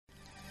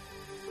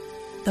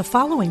The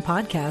following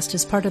podcast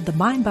is part of the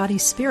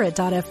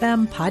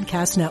MindBodySpirit.fm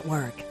podcast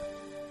network.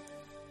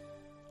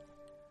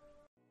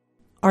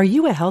 Are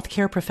you a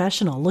healthcare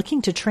professional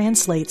looking to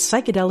translate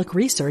psychedelic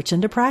research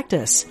into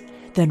practice?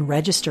 Then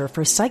register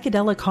for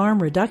Psychedelic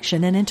Harm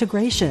Reduction and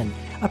Integration,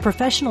 a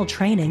professional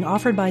training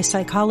offered by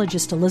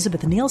psychologist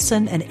Elizabeth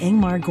Nielsen and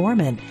Ingmar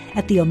Gorman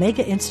at the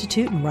Omega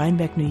Institute in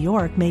Rhinebeck, New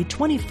York, May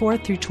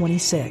 24th through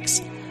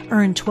 26.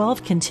 Earn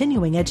 12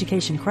 continuing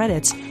education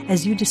credits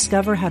as you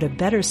discover how to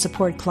better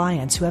support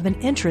clients who have an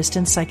interest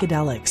in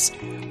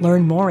psychedelics.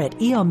 Learn more at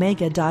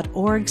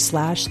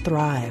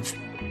eomega.org/thrive.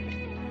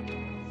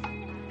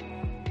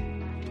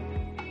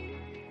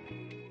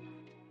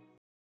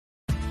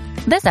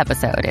 This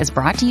episode is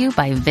brought to you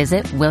by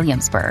Visit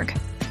Williamsburg.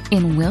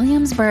 In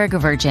Williamsburg,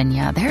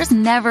 Virginia, there's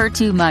never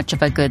too much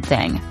of a good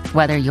thing.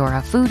 Whether you're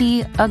a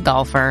foodie, a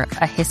golfer,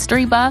 a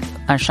history buff,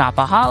 a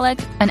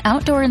shopaholic, an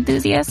outdoor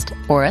enthusiast,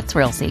 or a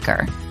thrill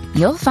seeker,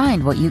 you'll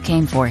find what you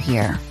came for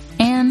here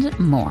and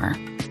more.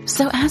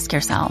 So ask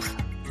yourself,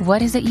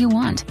 what is it you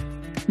want?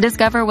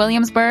 Discover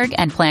Williamsburg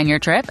and plan your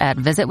trip at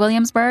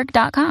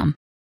visitwilliamsburg.com.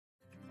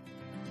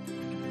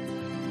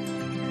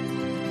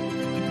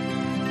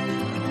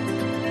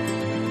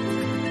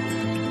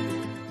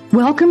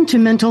 Welcome to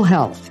Mental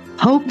Health,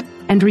 Hope,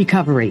 and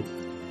Recovery.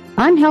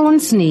 I'm Helen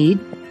Sneed.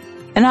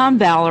 And I'm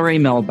Valerie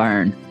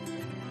Milburn.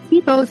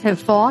 We both have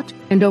fought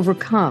and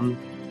overcome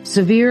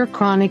severe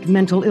chronic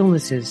mental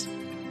illnesses.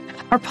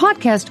 Our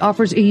podcast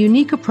offers a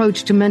unique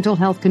approach to mental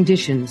health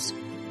conditions.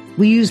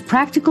 We use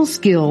practical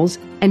skills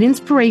and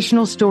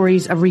inspirational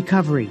stories of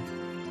recovery.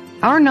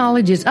 Our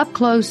knowledge is up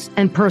close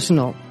and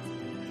personal.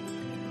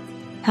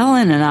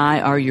 Helen and I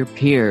are your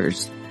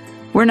peers.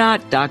 We're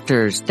not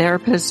doctors,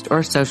 therapists,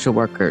 or social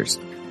workers.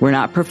 We're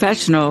not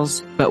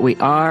professionals, but we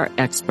are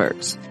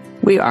experts.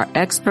 We are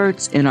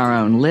experts in our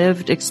own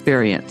lived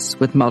experience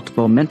with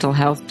multiple mental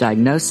health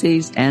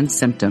diagnoses and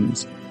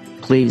symptoms.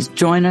 Please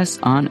join us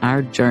on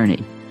our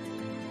journey.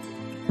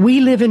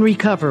 We live in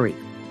recovery.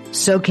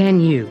 So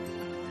can you.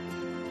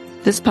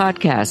 This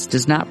podcast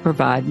does not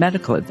provide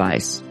medical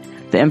advice.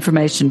 The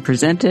information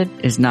presented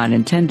is not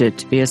intended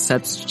to be a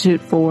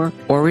substitute for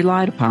or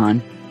relied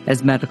upon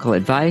as medical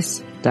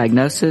advice,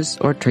 diagnosis,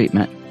 or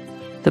treatment.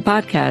 The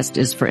podcast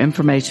is for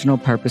informational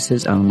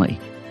purposes only.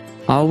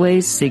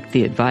 Always seek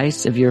the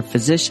advice of your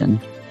physician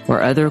or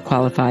other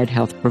qualified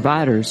health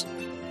providers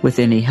with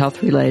any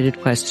health-related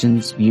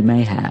questions you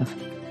may have.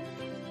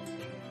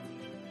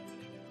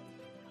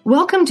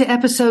 Welcome to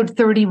episode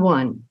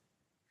 31,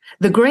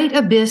 The Great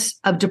Abyss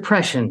of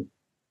Depression,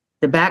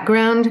 the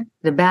Background,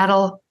 the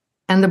Battle,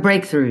 and the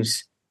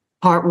Breakthroughs,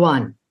 Part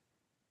 1.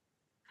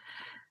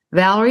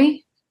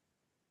 Valerie,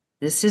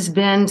 this has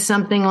been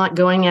something like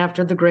going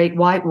after the great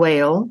white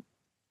whale.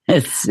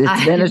 It's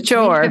been a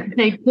chore.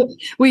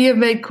 We have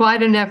made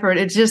quite an effort.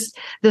 It's just,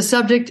 the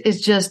subject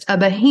is just a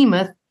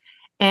behemoth.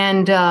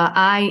 And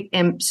I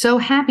am so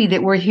happy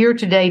that we're here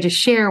today to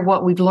share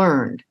what we've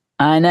learned.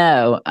 I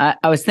know. I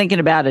was thinking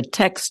about a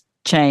text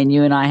chain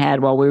you and I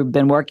had while we've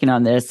been working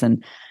on this.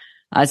 And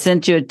I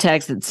sent you a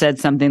text that said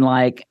something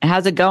like,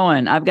 how's it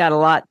going? I've got a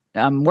lot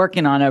I'm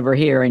working on over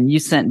here. And you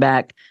sent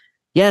back,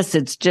 yes,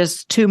 it's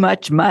just too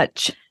much.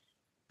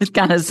 It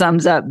kind of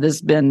sums up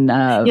this been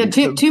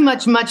too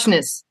much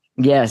muchness.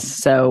 Yes,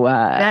 so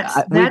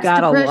we've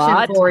got a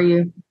lot for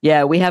you.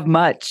 Yeah, we have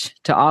much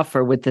to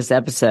offer with this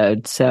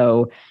episode.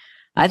 So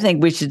I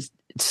think we should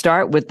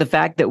start with the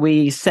fact that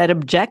we set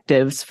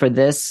objectives for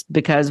this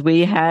because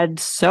we have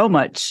so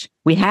much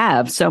we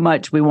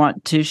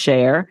want to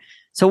share.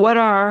 So what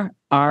are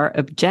our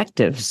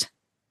objectives?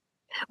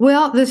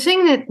 Well, the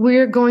thing that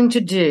we're going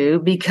to do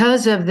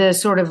because of the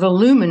sort of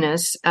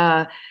voluminous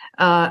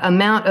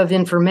amount of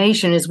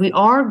information is we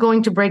are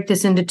going to break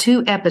this into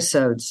 2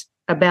 episodes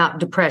about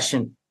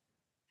depression.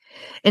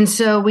 And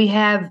so we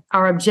have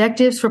our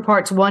objectives for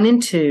parts 1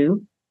 and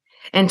 2.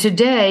 And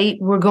today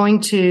we're going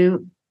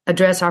to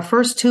address our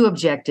first 2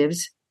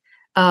 objectives,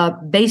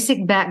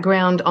 basic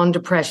background on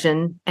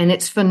depression and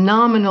its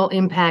phenomenal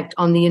impact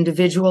on the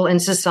individual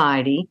and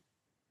society.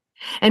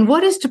 And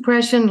what is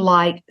depression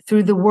like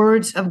through the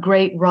words of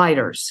great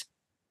writers?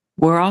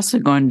 We're also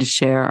going to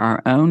share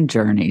our own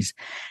journeys,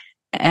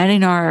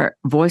 adding our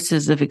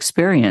voices of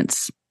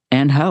experience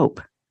and hope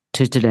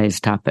to today's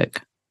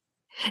topic.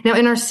 Now,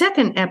 in our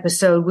second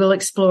episode, we'll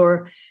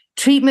explore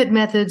treatment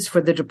methods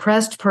for the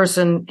depressed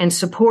person and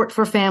support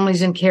for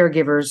families and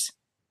caregivers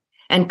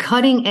and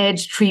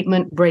cutting-edge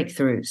treatment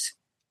breakthroughs.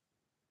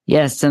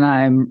 Yes, and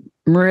I'm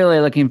really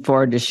looking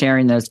forward to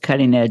sharing those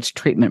cutting-edge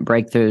treatment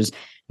breakthroughs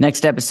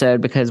next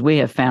episode because we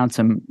have found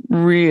some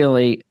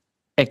really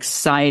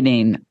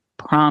exciting,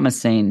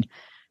 promising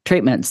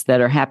treatments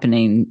that are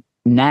happening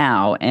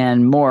now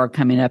and more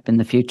coming up in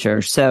the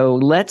future. So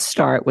let's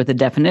start with a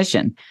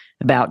definition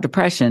about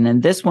depression.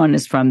 And this one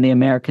is from the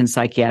American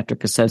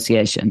Psychiatric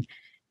Association.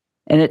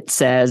 And it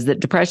says that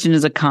depression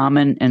is a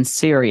common and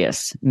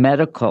serious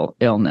medical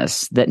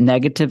illness that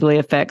negatively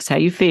affects how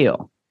you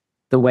feel,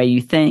 the way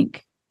you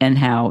think, and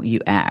how you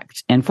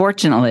act. And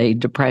fortunately,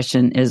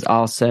 depression is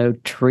also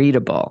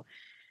treatable.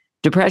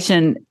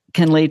 Depression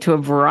can lead to a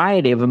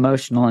variety of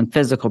emotional and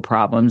physical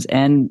problems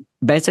and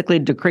basically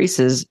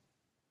decreases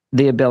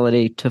the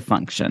ability to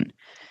function.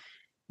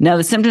 Now,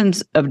 the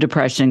symptoms of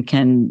depression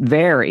can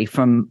vary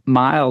from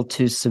mild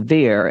to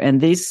severe,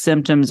 and these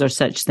symptoms are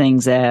such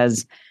things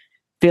as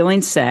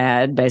feeling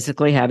sad,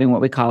 basically having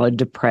what we call a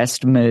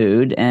depressed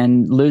mood,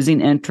 and losing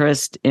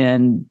interest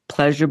in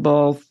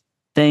pleasurable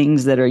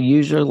things that are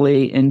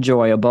usually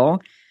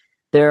enjoyable.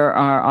 There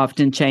are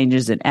often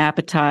changes in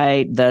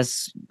appetite,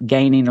 thus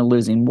gaining or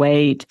losing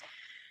weight.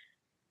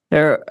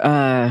 There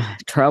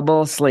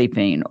trouble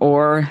sleeping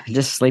or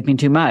just sleeping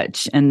too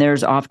much. And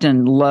there's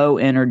often low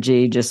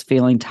energy, just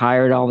feeling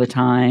tired all the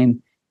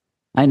time.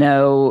 I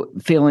know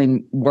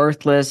feeling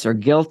worthless or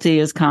guilty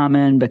is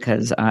common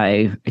because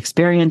I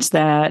experienced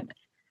that.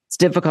 It's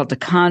difficult to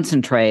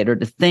concentrate or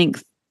to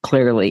think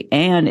clearly,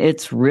 and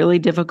it's really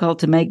difficult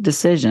to make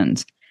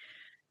decisions.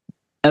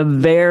 A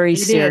very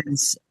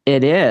serious,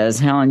 it is.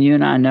 Helen, you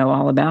and I know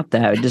all about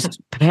that. Just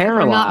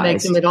paralyzed. Or not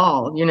make them at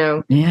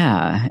all,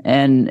 Yeah.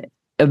 And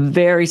a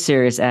very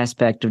serious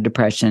aspect of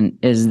depression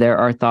is there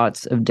are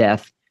thoughts of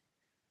death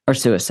or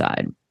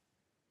suicide.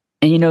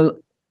 And,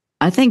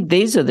 I think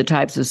these are the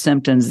types of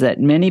symptoms that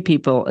many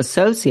people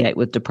associate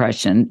with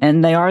depression,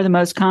 and they are the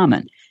most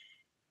common.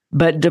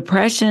 But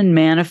depression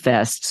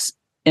manifests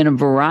in a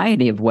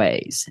variety of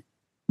ways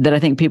that I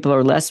think people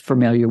are less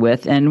familiar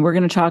with, and we're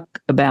going to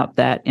talk about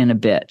that in a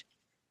bit.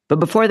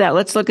 But before that,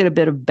 let's look at a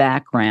bit of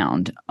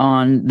background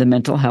on the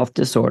mental health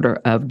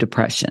disorder of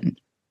depression.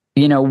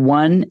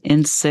 1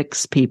 in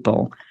 6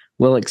 people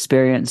will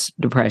experience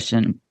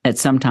depression at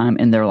some time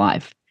in their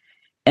life.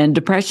 And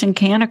depression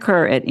can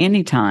occur at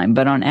any time,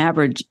 but on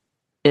average,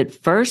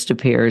 it first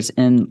appears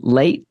in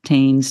late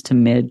teens to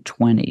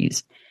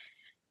mid-20s.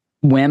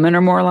 Women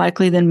are more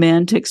likely than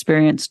men to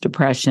experience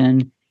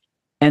depression,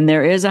 and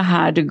there is a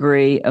high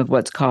degree of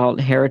what's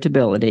called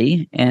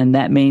heritability, and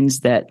that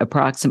means that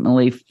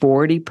approximately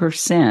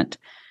 40%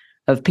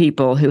 of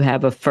people who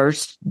have a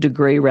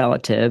first-degree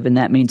relative, and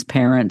that means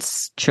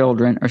parents,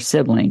 children, or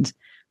siblings,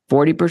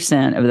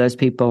 40% of those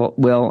people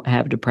will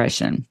have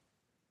depression.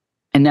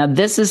 And now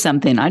this is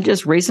something I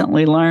just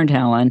recently learned,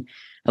 Helen.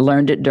 I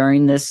learned it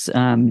during this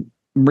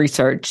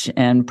research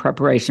and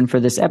preparation for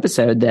this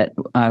episode that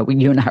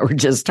you and I were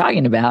just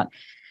talking about.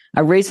 I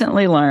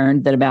recently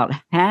learned that about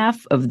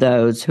half of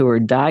those who are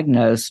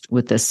diagnosed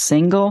with a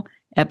single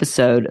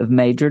episode of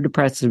major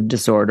depressive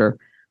disorder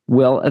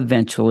will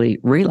eventually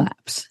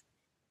relapse.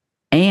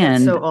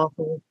 And that's so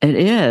awful. It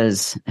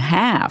is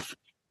half.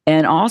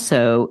 And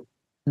also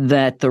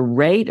that the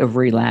rate of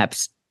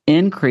relapse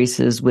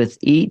increases with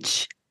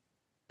each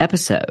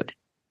episode.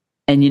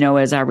 And,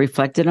 as I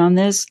reflected on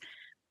this,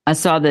 I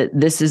saw that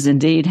this is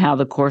indeed how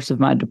the course of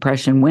my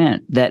depression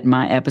went, that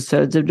my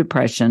episodes of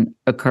depression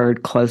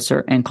occurred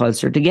closer and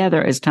closer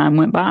together as time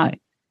went by.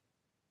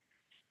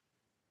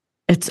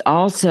 It's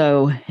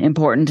also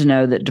important to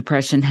know that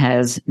depression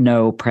has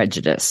no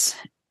prejudice.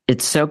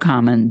 It's so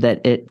common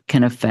that it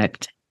can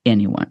affect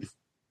anyone.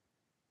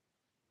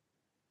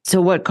 So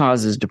what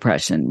causes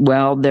depression?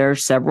 Well, there are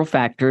several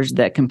factors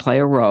that can play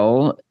a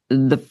role.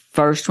 The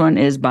first one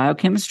is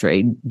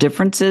biochemistry.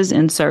 Differences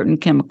in certain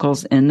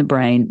chemicals in the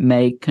brain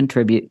may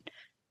contribute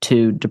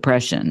to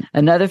depression.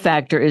 Another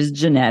factor is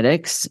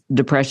genetics.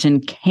 Depression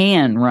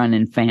can run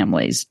in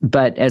families,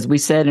 but as we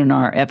said in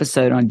our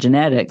episode on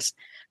genetics,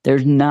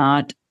 there's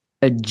not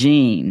a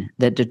gene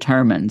that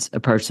determines a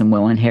person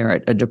will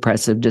inherit a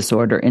depressive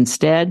disorder.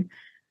 Instead,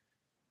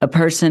 a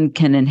person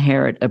can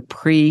inherit a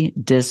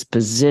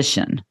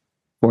predisposition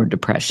for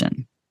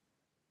depression.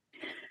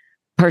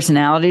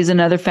 Personality is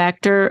another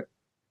factor.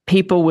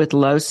 People with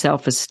low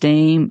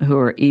self-esteem, who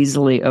are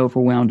easily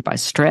overwhelmed by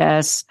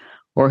stress,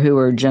 or who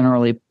are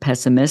generally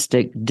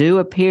pessimistic, do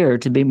appear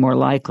to be more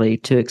likely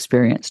to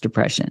experience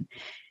depression.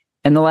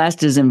 And the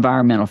last is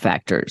environmental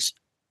factors.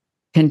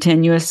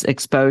 Continuous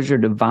exposure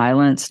to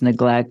violence,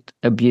 neglect,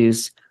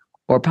 abuse,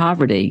 or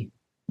poverty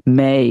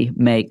may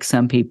make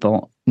some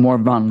people more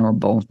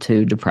vulnerable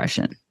to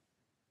depression.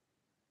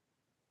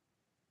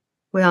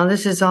 Well,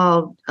 this is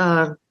all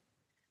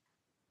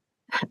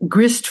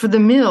grist for the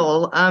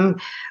mill.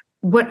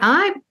 What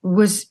I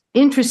was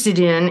interested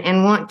in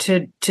and want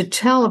to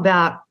tell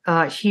about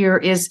here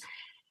is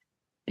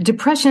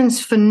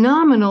depression's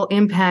phenomenal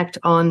impact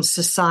on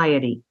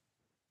society.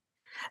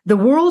 The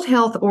World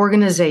Health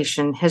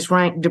Organization has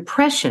ranked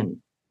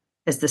depression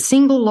as the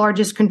single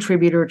largest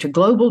contributor to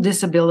global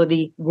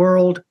disability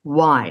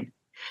worldwide.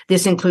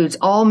 This includes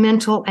all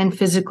mental and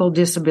physical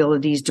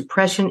disabilities.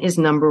 Depression is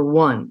number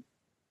 1.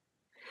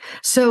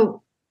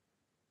 So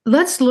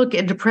let's look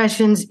at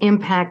depression's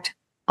impact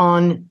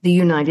on the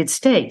United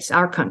States,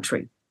 our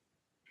country.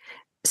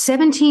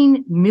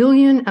 17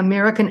 million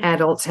American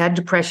adults had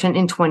depression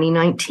in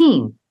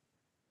 2019.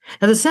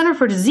 Now, the Center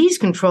for Disease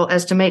Control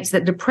estimates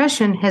that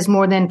depression has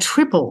more than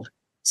tripled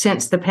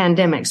since the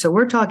pandemic. So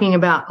we're talking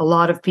about a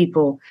lot of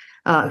people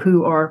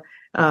who are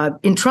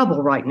in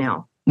trouble right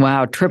now.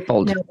 Wow,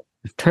 tripled.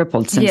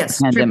 Tripled since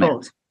the pandemic.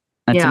 Tripled.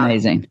 That's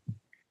amazing.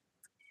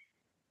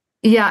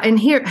 Yeah, and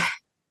here,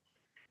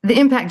 the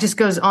impact just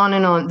goes on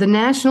and on. The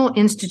National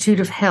Institute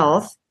of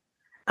Health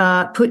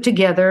put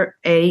together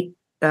a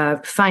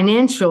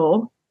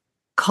financial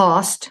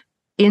cost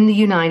in the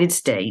United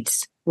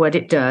States, what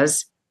it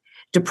does.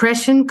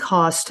 Depression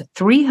cost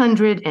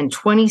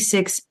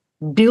 $326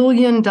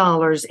 billion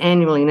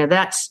annually. Now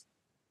that's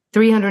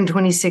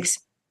 326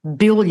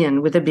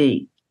 billion with a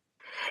B.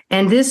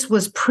 And this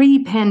was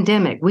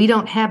pre-pandemic. We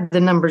don't have the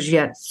numbers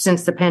yet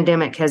since the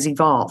pandemic has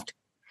evolved.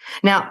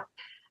 Now,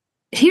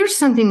 here's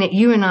something that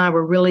you and I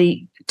were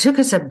really took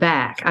us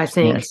aback, I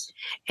think, yes.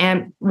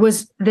 And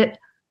was that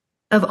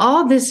of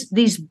all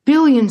these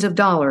billions of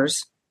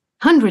dollars,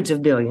 hundreds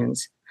of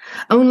billions,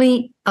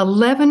 only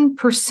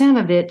 11%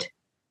 of it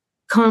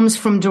comes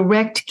from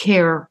direct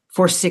care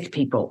for sick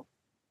people.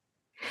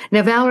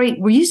 Now, Valerie,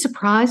 were you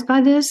surprised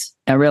by this?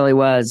 I really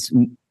was.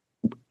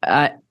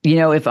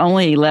 If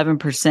only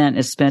 11%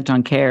 is spent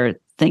on care,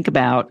 think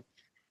about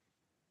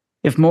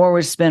if more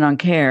was spent on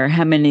care,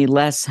 how many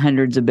less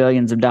hundreds of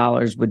billions of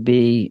dollars would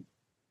be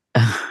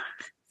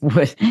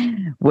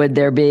would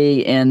there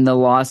be in the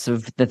loss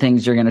of the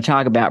things you're going to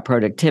talk about,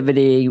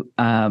 productivity,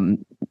 the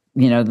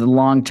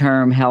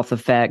long-term health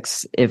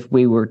effects, if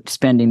we were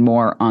spending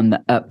more on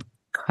the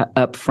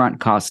upfront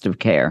cost of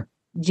care?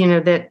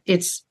 That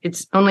it's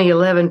only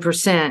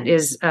 11%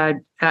 is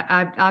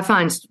I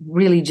find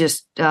really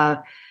just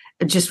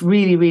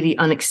really, really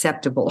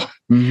unacceptable.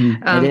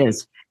 Mm-hmm. It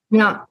is.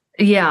 Now,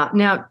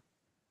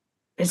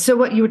 so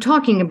what you were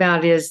talking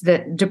about is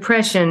that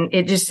depression,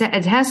 it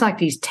has like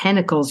these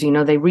tentacles,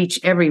 they reach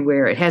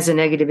everywhere. It has a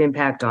negative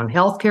impact on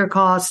healthcare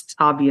costs,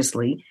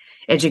 obviously,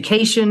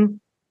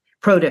 education,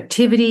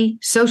 productivity,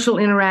 social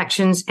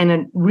interactions, and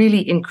a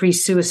really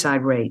increased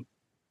suicide rate.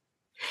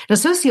 Now,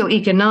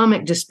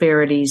 socioeconomic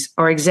disparities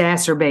are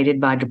exacerbated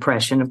by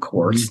depression, of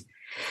course.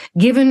 Mm-hmm.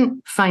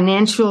 Given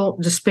financial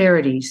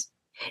disparities,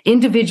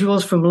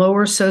 individuals from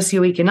lower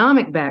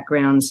socioeconomic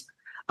backgrounds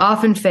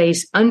often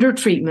face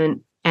undertreatment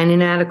and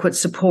inadequate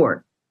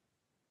support.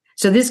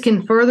 So this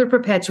can further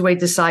perpetuate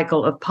the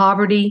cycle of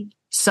poverty,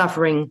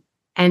 suffering,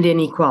 and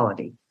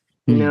inequality.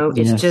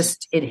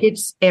 It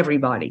hits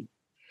everybody.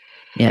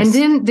 Yes. And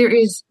then there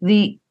is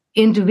the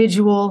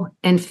individual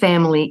and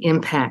family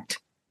impact.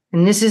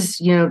 And this is,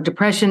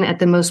 depression at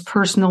the most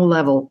personal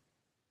level.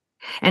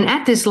 And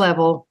at this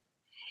level,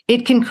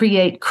 it can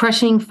create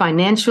crushing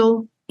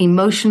financial,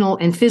 emotional,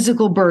 and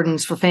physical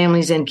burdens for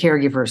families and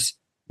caregivers.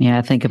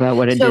 Yeah, think about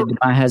what it did to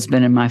my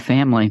husband and my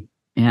family.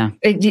 Yeah.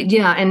 And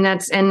there are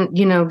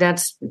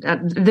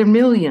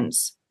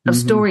millions of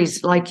mm-hmm.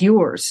 stories like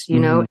yours,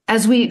 mm-hmm.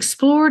 As we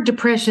explore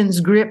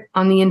depression's grip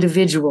on the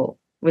individual,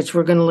 which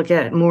we're going to look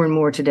at more and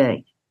more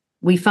today,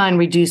 we find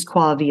reduced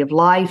quality of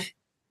life,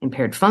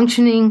 impaired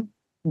functioning,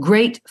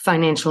 great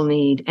financial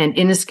need, and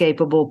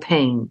inescapable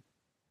pain.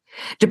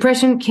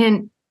 Depression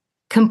can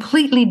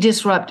completely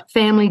disrupt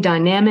family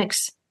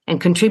dynamics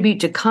and contribute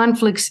to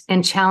conflicts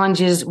and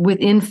challenges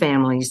within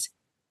families.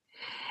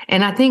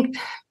 And I think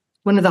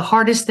one of the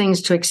hardest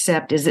things to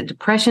accept is that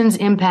depression's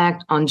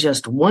impact on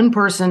just one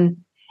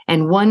person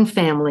and one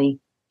family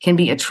can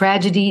be a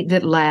tragedy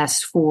that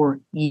lasts for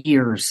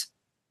years.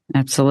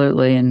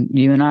 Absolutely. And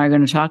you and I are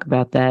going to talk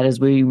about that as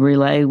we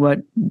relay what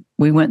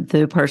we went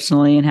through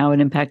personally and how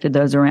it impacted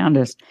those around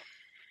us.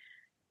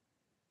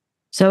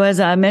 So as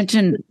I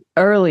mentioned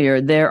earlier,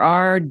 there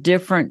are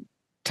different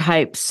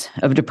types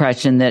of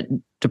depression that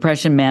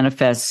depression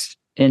manifests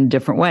in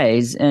different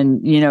ways.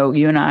 And,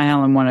 you and I,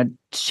 Helen, want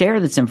to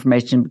share this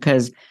information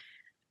because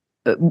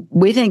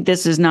we think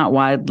this is not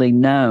widely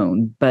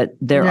known, but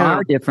there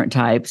are different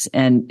types.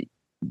 And,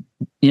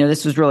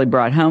 this was really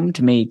brought home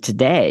to me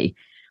today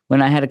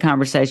when I had a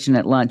conversation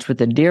at lunch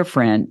with a dear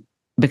friend,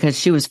 because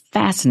she was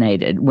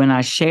fascinated when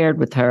I shared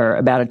with her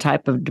about a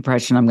type of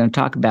depression I'm going to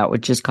talk about,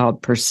 which is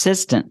called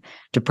persistent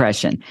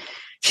depression.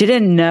 She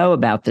didn't know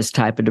about this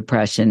type of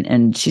depression,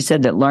 and she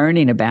said that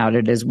learning about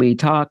it as we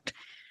talked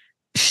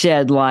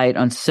shed light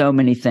on so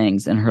many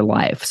things in her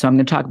life. So I'm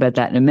going to talk about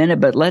that in a minute,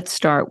 but let's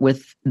start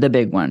with the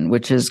big one,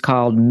 which is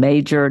called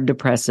major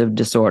depressive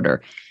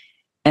disorder.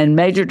 And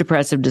major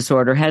depressive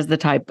disorder has the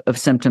type of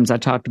symptoms I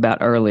talked about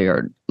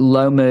earlier: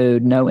 low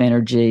mood, no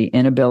energy,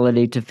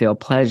 inability to feel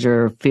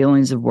pleasure,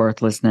 feelings of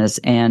worthlessness,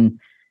 and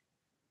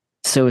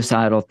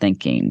suicidal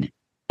thinking.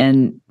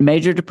 And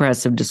major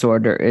depressive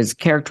disorder is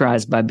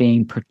characterized by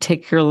being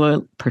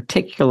particularly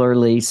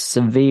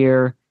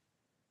severe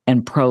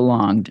and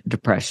prolonged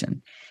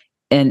depression.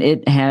 And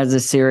it has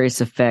a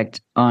serious effect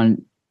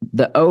on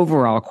the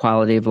overall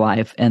quality of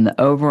life and the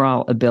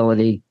overall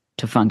ability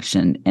to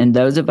function. And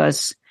those of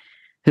us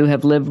who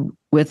have lived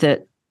with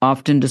it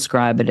often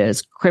describe it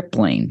as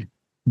crippling,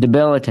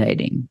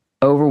 debilitating,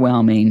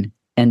 overwhelming,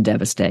 and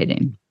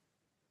devastating.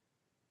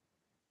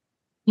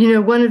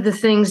 One of the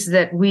things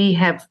that we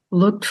have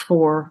looked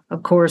for,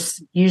 of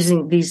course,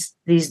 using these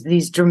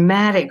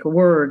dramatic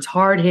words,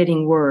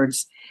 hard-hitting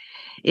words,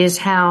 is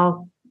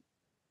how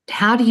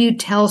do you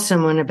tell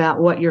someone about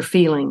what you're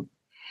feeling?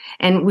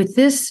 And with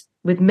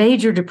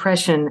major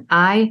depression,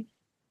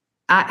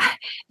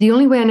 the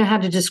only way I know how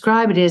to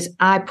describe it is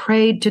I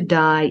prayed to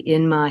die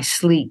in my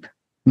sleep.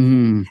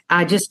 Mm.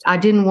 I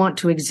didn't want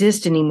to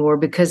exist anymore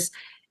because,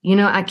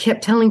 I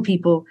kept telling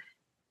people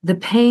the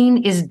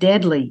pain is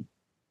deadly,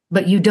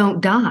 but you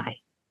don't die.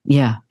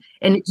 Yeah.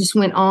 And it just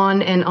went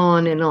on and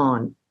on and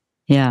on.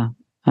 Yeah,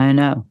 I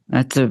know.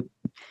 It's a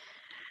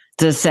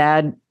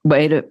sad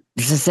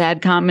it's a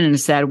sad comment and a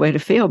sad way to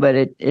feel, but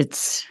it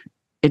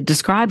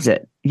describes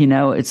it.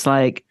 It's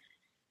like,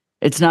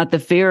 it's not the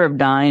fear of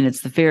dying,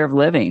 it's the fear of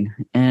living.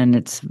 And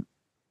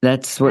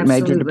that's what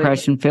Absolutely. major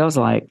depression feels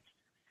like.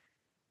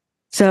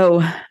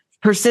 So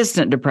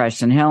persistent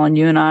depression, Helen,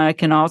 you and I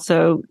can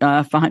also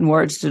find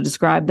words to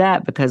describe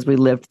that because we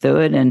lived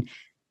through it. And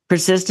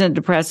persistent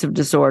depressive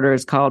disorder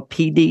is called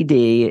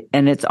PDD,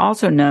 and it's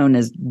also known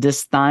as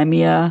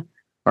dysthymia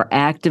or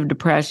active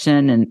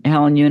depression. And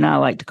Helen, you and I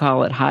like to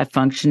call it high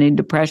functioning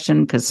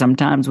depression because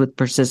sometimes with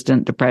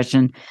persistent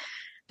depression,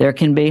 there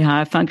can be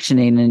high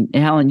functioning. And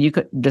Helen, you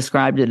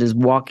described it as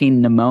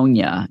walking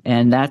pneumonia,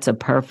 and that's a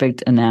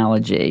perfect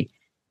analogy.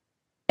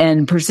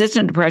 And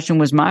persistent depression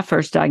was my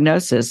first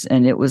diagnosis,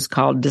 and it was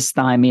called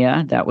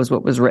dysthymia. That was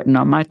what was written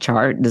on my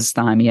chart,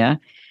 dysthymia.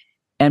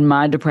 And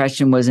my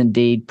depression was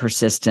indeed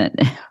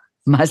persistent.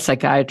 My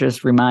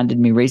psychiatrist reminded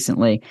me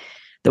recently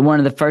that one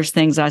of the first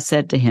things I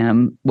said to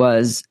him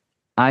was,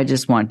 I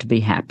just want to be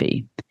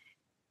happy.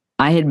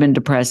 I had been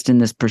depressed in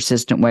this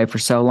persistent way for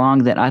so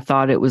long that I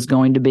thought it was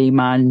going to be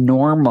my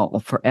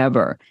normal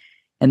forever.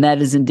 And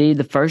that is indeed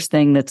the first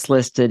thing that's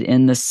listed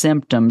in the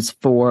symptoms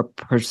for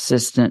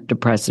persistent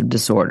depressive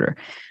disorder,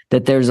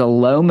 that there's a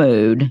low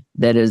mood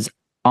that is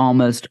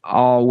almost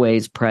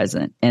always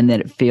present and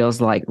that it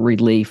feels like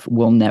relief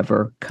will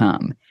never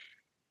come.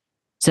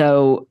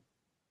 So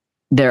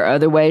there are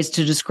other ways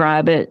to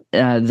describe it.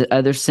 The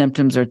other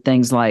symptoms are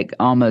things like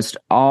almost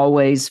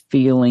always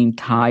feeling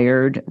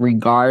tired,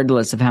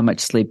 regardless of how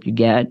much sleep you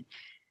get.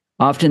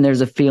 Often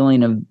there's a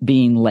feeling of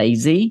being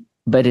lazy,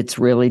 but it's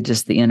really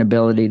just the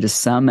inability to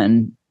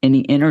summon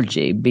any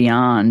energy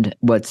beyond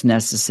what's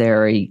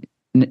necessary,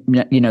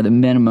 the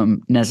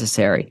minimum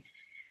necessary.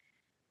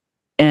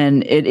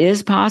 And it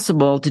is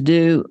possible to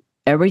do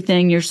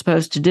everything you're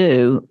supposed to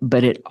do,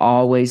 but it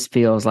always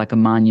feels like a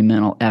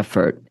monumental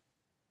effort.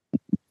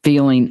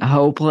 Feeling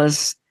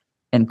hopeless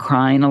and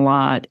crying a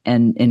lot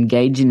and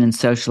engaging in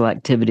social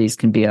activities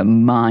can be a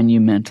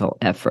monumental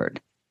effort.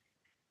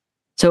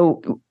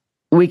 So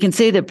we can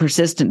see that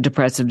persistent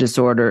depressive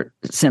disorder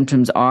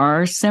symptoms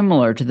are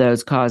similar to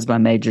those caused by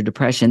major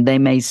depression. They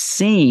may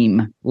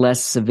seem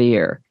less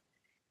severe,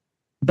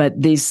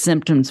 but these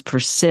symptoms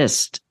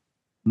persist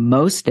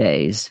most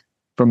days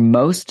for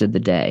most of the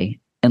day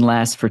and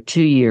last for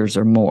 2 years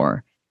or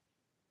more.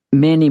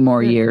 Many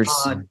more years.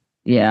 God.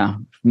 Yeah,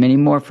 many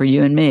more for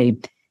you and me.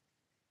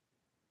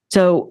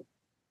 So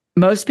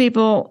most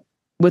people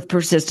with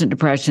persistent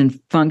depression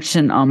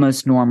function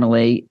almost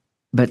normally,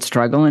 but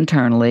struggle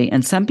internally.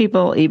 And some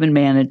people even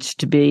manage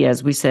to be,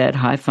 as we said,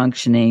 high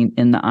functioning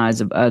in the eyes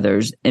of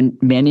others. And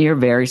many are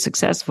very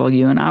successful.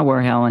 You and I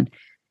were, Helen,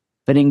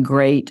 but in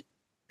great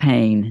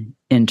pain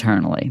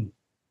internally.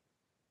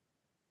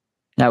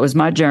 That was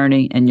my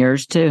journey, and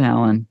yours too,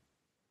 Helen.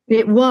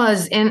 It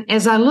was. And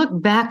as I look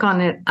back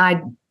on it,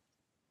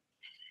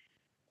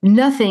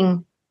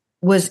 nothing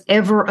was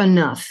ever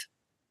enough.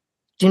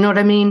 Do you know what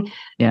I mean?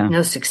 Yeah.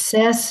 No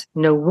success,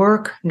 no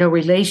work, no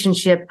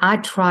relationship. I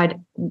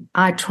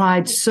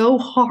tried so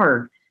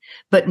hard,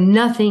 but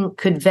nothing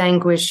could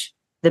vanquish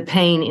the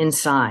pain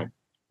inside.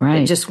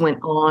 Right. It just went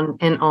on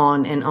and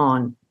on and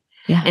on.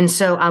 Yeah. And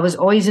so I was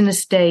always in a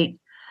state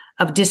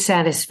of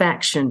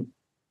dissatisfaction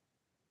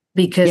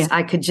because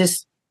I could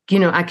just,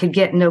 I could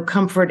get no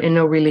comfort and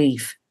no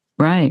relief.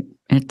 Right.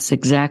 It's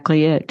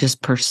exactly it.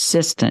 Just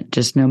persistent,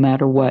 just no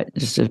matter what,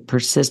 just a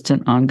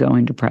persistent,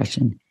 ongoing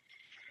depression.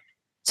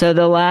 So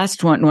the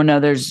last one, well, no,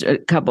 there's a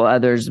couple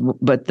others,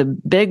 but the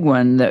big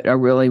one that I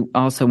really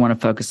also want to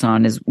focus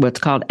on is what's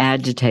called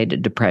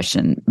agitated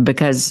depression,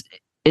 because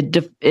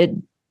it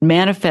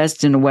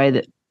manifests in a way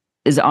that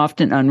is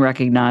often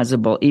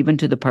unrecognizable, even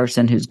to the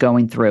person who's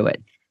going through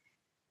it.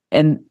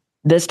 And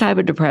this type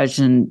of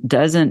depression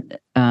doesn't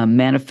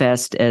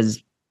manifest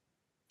as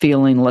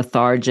feeling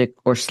lethargic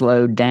or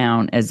slowed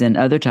down as in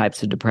other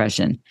types of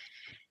depression.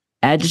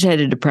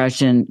 Agitated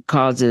depression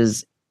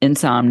causes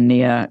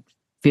insomnia,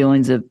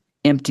 feelings of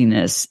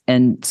emptiness,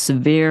 and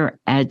severe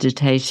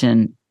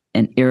agitation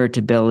and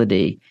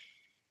irritability.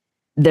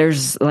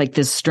 There's like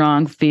this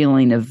strong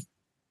feeling of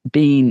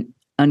being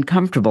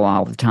uncomfortable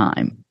all the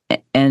time.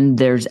 And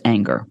there's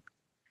anger.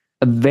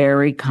 A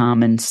very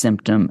common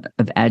symptom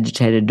of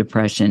agitated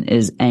depression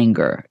is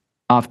anger,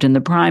 often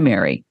the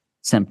primary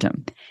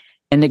symptom.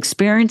 And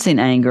experiencing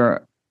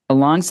anger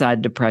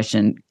alongside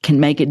depression can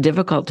make it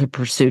difficult to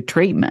pursue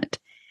treatment.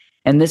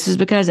 And this is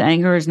because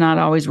anger is not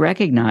always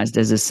recognized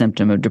as a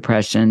symptom of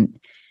depression.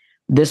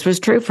 This was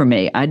true for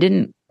me. I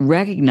didn't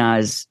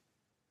recognize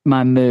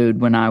my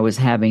mood when I was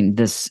having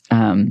this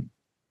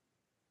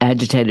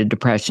agitated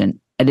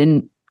depression. I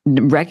didn't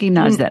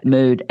recognize that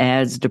mood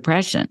as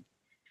depression.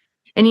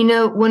 And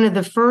one of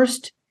the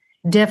first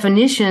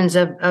definitions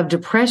of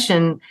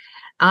depression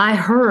I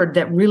heard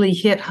that really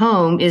hit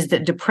home is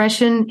that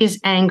depression is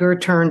anger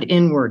turned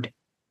inward.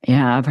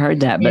 Yeah, I've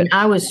heard that. But And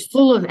I was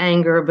full of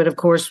anger, but of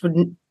course,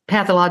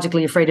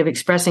 pathologically afraid of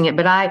expressing it.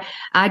 But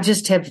I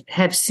just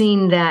have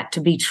seen that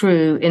to be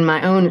true in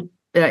my own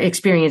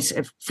experience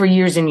for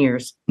years and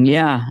years.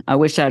 yeah, I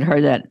wish I'd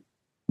heard that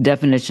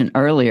definition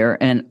earlier.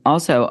 And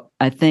also,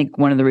 I think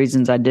one of the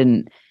reasons I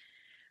didn't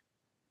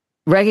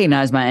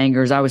recognize my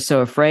anger is I was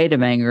so afraid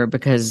of anger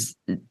because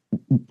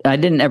I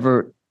didn't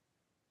ever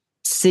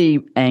see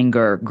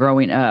anger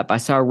growing up. I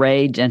saw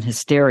rage and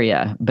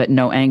hysteria, but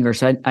no anger.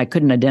 So I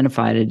couldn't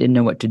identify it. I didn't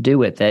know what to do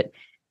with it.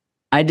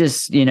 I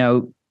just,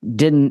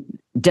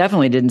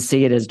 definitely didn't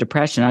see it as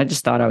depression. I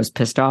just thought I was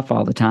pissed off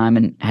all the time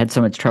and had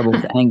so much trouble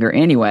with anger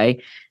anyway.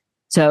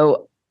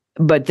 So,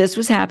 but this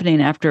was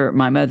happening after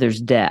my mother's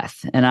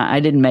death. And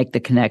I didn't make the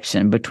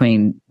connection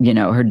between,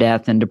 her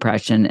death and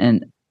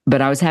depression.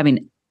 But I was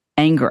having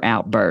anger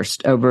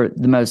outbursts over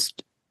the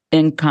most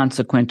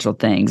inconsequential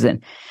things.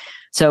 And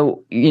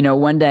so,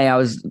 one day I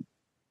was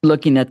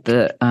looking at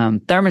the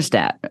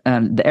thermostat,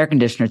 the air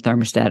conditioner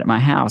thermostat at my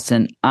house,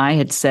 and I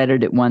had set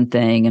it at one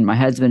thing and my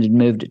husband had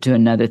moved it to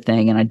another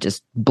thing, and I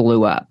just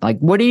blew up. Like,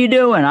 what are you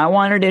doing? I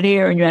wanted it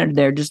here and you had it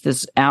there. Just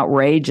this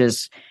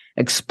outrageous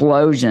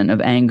explosion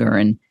of anger.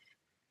 And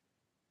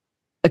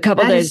a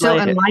couple that days is so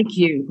later, unlike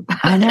you.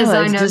 I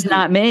know, it's just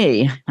not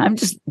me.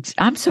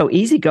 I'm so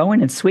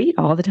easygoing and sweet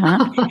all the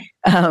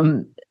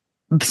time.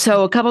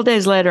 So a couple of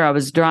days later, I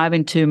was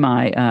driving to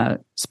my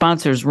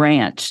sponsor's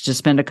ranch to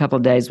spend a couple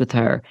of days with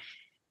her.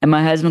 And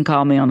my husband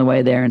called me on the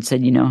way there and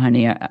said,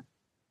 honey,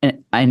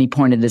 and he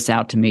pointed this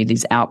out to me,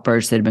 these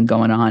outbursts that had been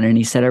going on. And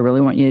he said, I really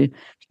want you to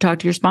talk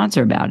to your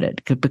sponsor about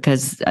it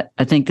because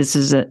I think this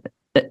is a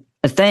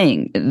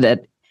thing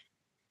that.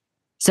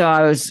 So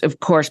I was, of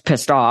course,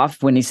 pissed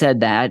off when he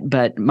said that.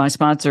 But my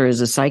sponsor is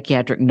a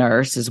psychiatric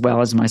nurse as well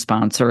as my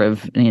sponsor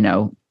of,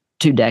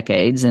 2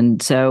 decades.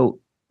 And so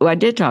I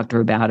did talk to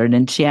her about it,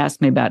 and she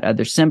asked me about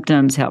other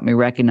symptoms, helped me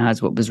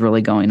recognize what was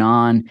really going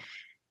on.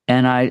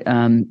 And I,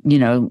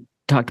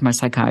 talked to my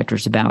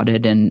psychiatrist about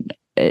it, and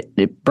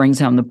it brings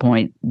home the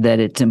point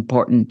that it's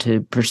important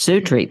to pursue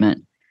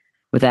treatment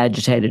with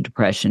agitated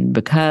depression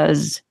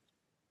because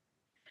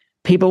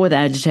people with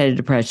agitated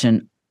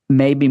depression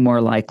may be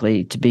more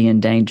likely to be in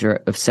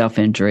danger of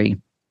self-injury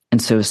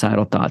and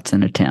suicidal thoughts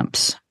and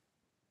attempts.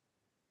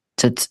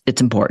 So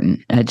it's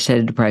important.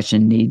 Agitated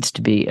depression needs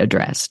to be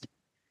addressed.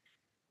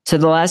 So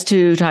the last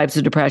 2 types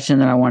of depression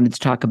that I wanted to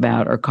talk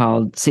about are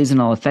called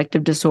seasonal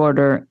affective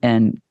disorder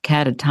and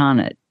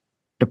catatonic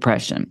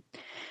depression.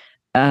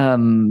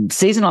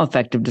 Seasonal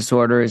affective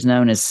disorder is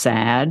known as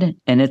SAD,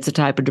 and it's a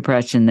type of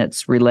depression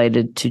that's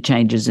related to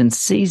changes in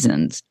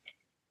seasons.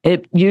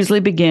 It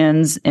usually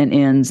begins and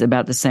ends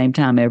about the same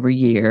time every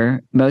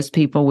year. Most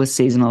people with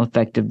seasonal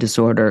affective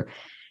disorder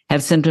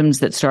have symptoms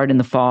that start in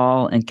the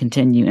fall and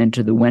continue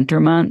into the winter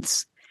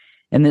months.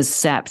 And this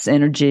saps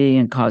energy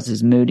and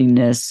causes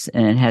moodiness,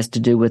 and it has to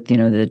do with,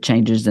 the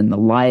changes in the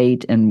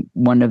light. And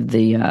one of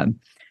the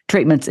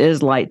treatments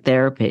is light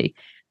therapy.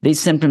 These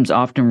symptoms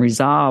often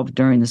resolve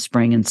during the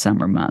spring and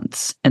summer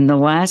months. And the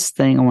last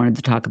thing I wanted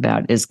to talk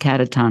about is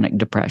catatonic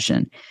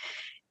depression.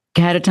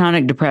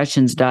 Catatonic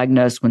depression is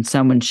diagnosed when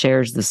someone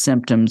shares the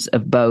symptoms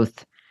of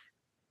both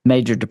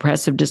major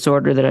depressive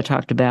disorder that I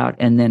talked about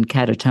and then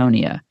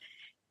catatonia.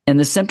 And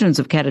the symptoms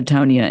of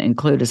catatonia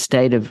include a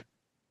state of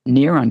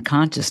near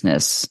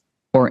unconsciousness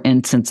or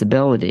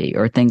insensibility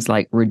or things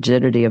like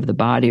rigidity of the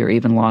body or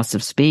even loss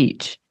of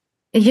speech.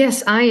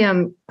 Yes, I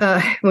am.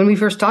 When we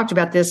first talked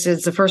about this,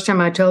 it's the first time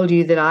I told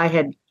you that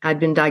I'd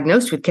been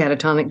diagnosed with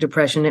catatonic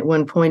depression at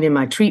one point in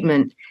my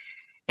treatment,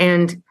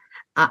 and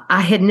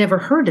I had never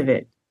heard of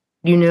it,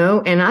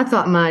 and I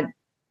thought my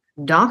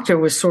doctor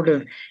was sort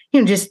of,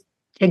 just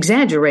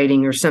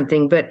exaggerating or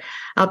something. But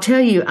I'll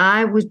tell you,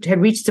 had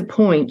reached a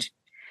point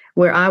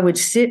where I would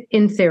sit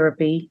in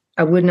therapy.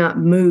 I would not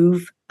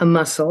move a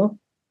muscle,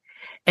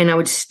 and I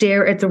would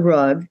stare at the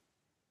rug,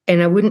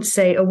 and I wouldn't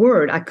say a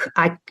word.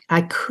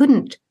 I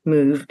couldn't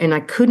move, and I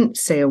couldn't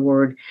say a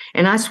word.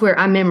 And I swear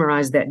I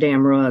memorized that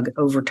damn rug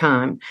over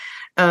time.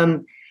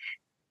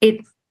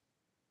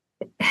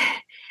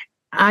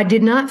 I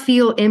did not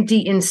feel empty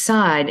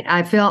inside.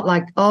 I felt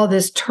like all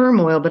this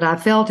turmoil, but I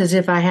felt as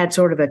if I had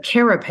sort of a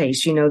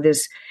carapace,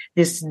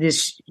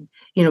 this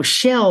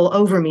shell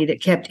over me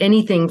that kept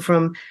anything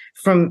from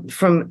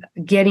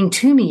getting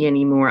to me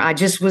anymore. I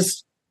just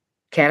was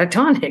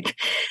catatonic.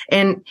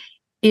 And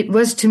it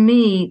was, to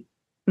me,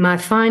 my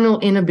final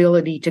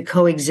inability to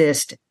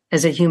coexist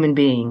as a human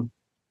being.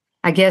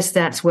 I guess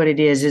that's what it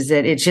is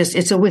that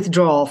it's a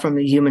withdrawal from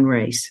the human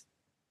race.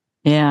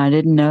 Yeah, I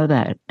didn't know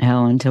that,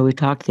 Helen, until we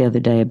talked the other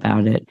day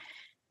about it.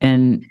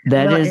 And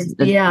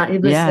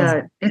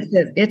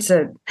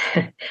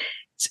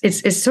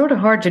it's sort of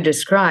hard to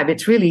describe.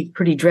 It's really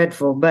pretty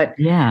dreadful. But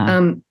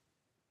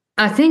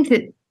I think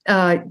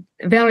that,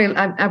 Valerie,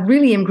 I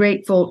really am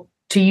grateful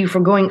to you for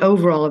going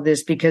over all of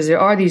this, because there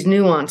are these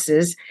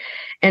nuances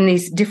and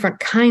these different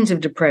kinds of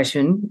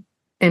depression.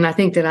 And I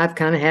think that I've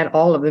kind of had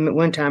all of them at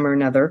one time or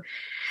another.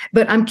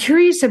 But I'm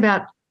curious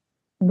about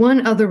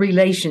one other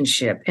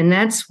relationship, and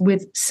that's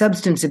with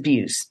substance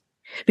abuse.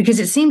 Because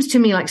it seems to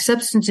me like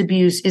substance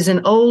abuse is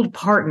an old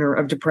partner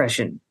of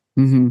depression.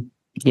 Mm-hmm.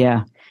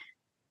 Yeah,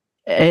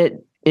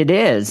 it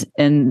is.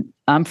 And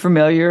I'm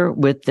familiar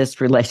with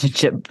this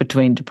relationship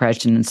between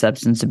depression and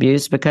substance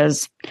abuse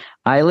because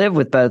I live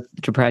with both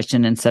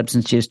depression and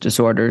substance use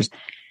disorders.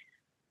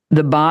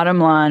 The bottom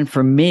line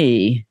for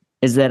me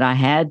is that I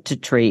had to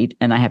treat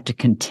and I have to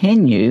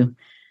continue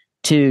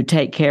to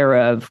take care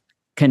of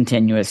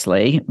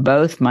continuously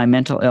both my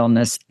mental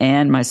illness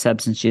and my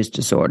substance use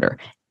disorder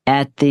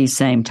at the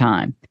same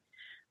time.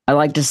 I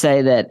like to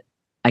say that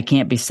I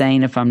can't be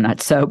sane if I'm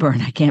not sober,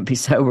 and I can't be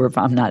sober if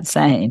I'm not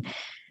sane.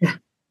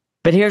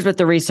 But here's what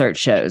the research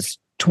shows.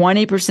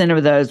 20%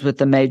 of those with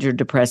a major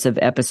depressive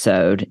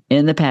episode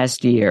in the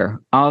past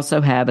year also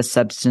have a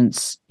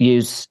substance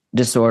use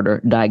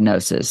disorder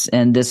diagnosis.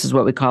 And this is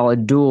what we call a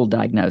dual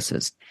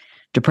diagnosis.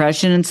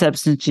 Depression and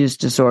substance use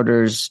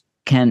disorders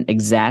can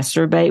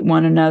exacerbate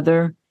one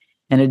another.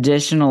 And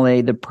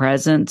additionally, the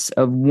presence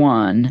of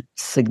one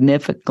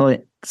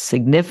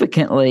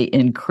significantly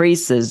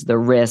increases the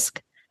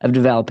risk of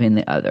developing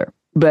the other.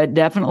 But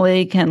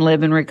definitely can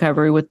live in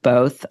recovery with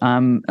both.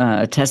 I'm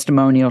a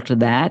testimonial to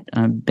that.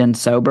 I've been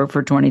sober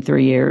for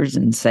 23 years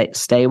and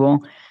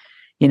stable,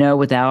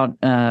 without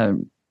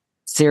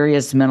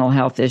serious mental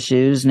health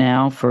issues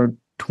now for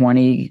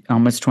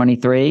almost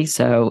 23.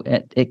 So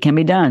it can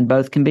be done.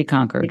 Both can be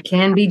conquered. It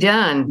can be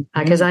done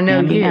because I know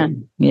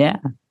you. Yeah.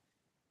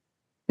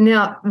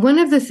 Now, one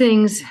of the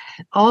things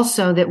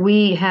also that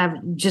we have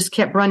just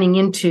kept running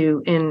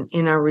into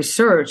in our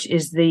research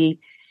is the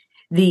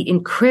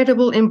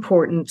incredible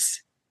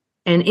importance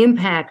and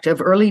impact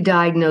of early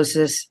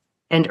diagnosis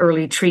and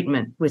early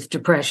treatment with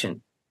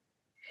depression.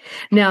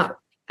 Now,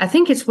 I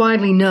think it's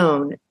widely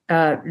known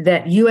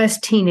that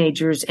U.S.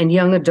 teenagers and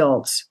young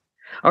adults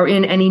are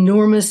in an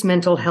enormous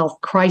mental health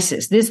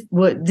crisis. This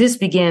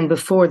began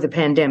before the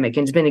pandemic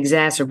and has been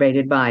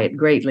exacerbated by it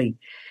greatly.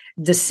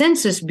 The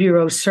Census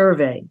Bureau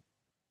survey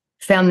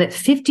found that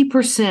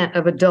 50%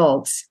 of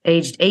adults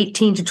aged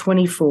 18 to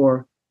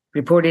 24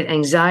 reported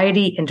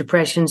anxiety and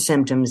depression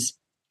symptoms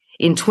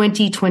in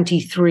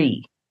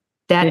 2023.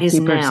 That 50%. Is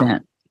now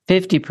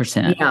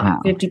 50%. Yeah, wow.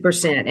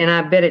 50%. And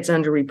I bet it's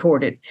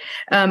underreported.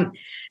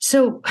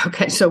 So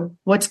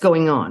what's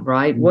going on,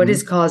 right? Mm-hmm. What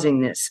is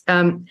causing this?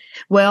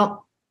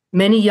 Well,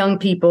 many young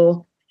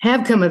people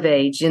have come of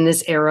age in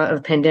this era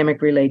of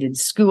pandemic-related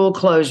school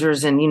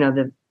closures and,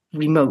 the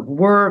remote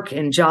work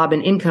and job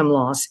and income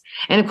loss.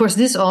 And of course,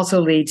 this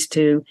also leads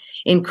to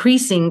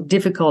increasing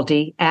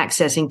difficulty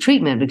accessing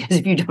treatment because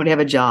if you don't have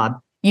a job,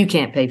 you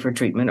can't pay for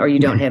treatment or you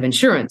don't have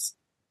insurance.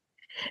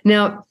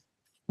 Now,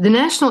 the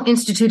National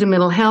Institute of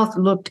Mental Health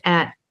looked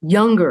at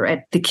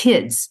the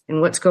kids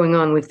and what's going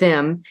on with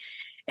them.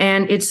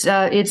 And it's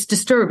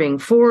disturbing.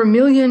 4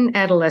 million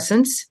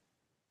adolescents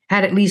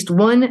had at least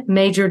one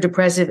major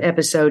depressive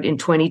episode in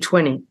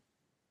 2020.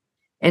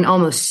 And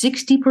almost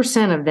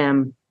 60% of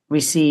them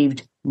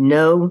received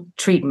no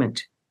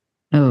treatment.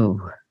 Oh.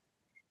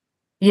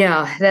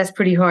 Yeah, that's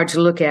pretty hard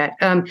to look at.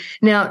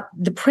 Now,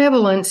 the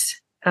prevalence,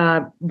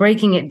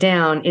 breaking it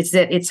down, is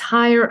that it's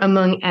higher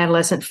among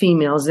adolescent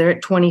females. They're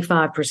at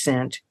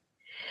 25%,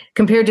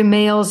 compared to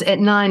males at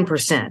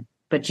 9%.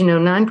 But,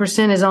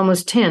 9% is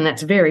almost 10.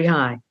 That's very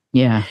high.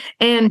 Yeah.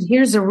 And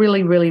here's a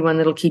really, really one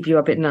that'll keep you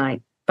up at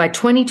night. By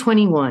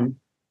 2021,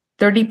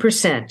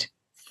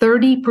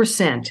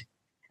 30%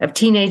 of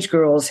teenage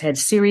girls had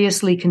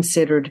seriously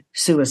considered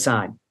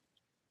suicide.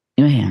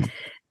 Man.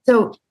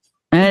 So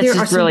and it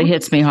just really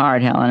hits me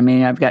hard, Helen. I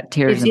mean, I've got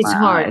tears in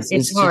my eyes.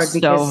 It's hard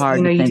because so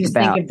hard to you think just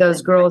about. Think of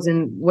those girls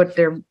and what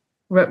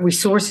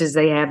resources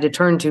they have to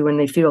turn to when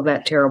they feel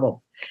that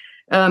terrible.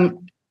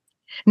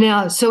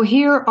 Now, so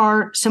here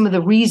are some of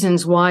the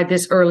reasons why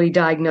this early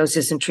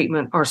diagnosis and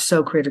treatment are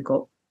so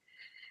critical.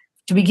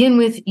 To begin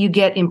with, you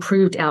get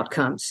improved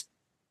outcomes.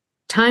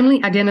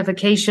 Timely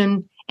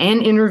identification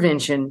and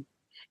intervention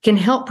can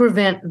help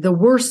prevent the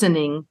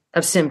worsening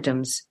of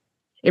symptoms.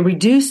 It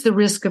reduces the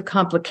risk of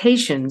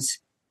complications.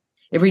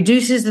 It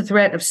reduces the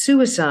threat of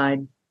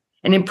suicide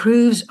and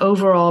improves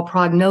overall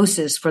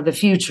prognosis for the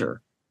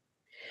future.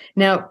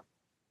 Now,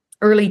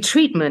 early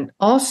treatment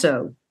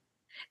also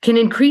can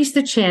increase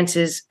the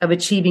chances of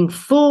achieving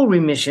full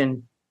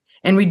remission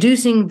and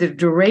reducing the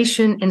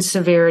duration and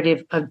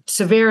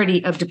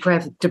severity of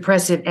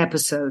depressive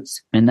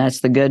episodes. And that's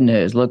the good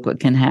news. Look what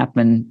can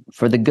happen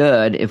for the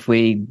good if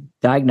we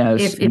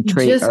diagnose and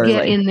treat early. If you just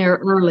get in there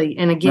early.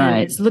 And again,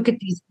 right. It's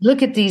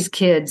look at these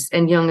kids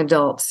and young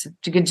adults.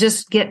 You could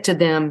just get to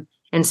them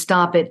and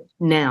stop it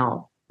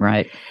now.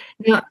 Right.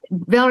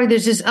 Valerie,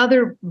 there's this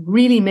other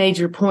really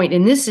major point,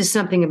 and this is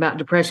something about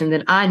depression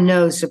that I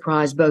know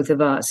surprised both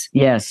of us.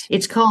 Yes.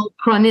 It's called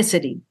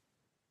chronicity.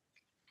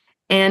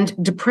 And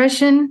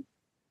depression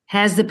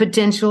has the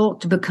potential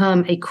to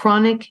become a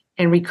chronic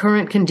and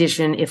recurrent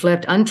condition if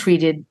left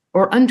untreated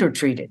or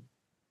undertreated.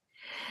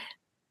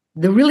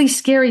 The really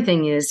scary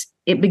thing is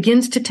it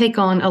begins to take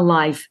on a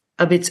life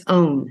of its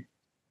own.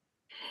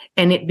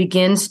 And it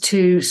begins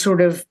to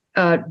sort of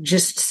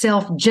just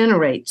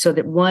self-generate so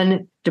that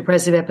one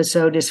depressive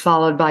episode is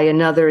followed by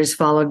another, is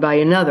followed by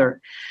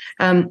another.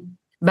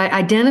 By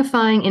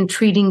identifying and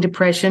treating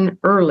depression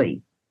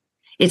early,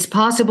 it's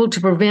possible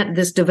to prevent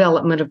this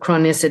development of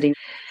chronicity.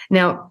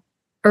 Now,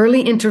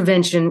 early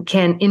intervention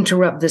can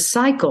interrupt the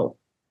cycle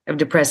of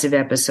depressive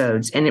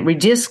episodes, and it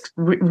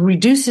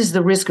reduces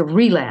the risk of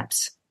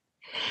relapse.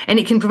 And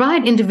it can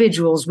provide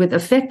individuals with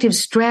effective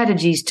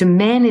strategies to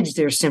manage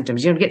their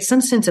symptoms, to get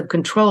some sense of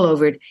control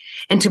over it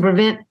and to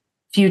prevent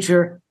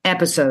future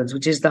episodes,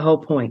 which is the whole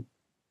point.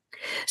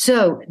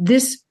 So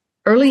this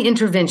early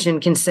intervention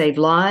can save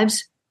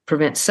lives,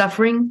 prevent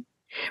suffering,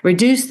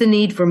 reduce the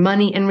need for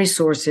money and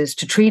resources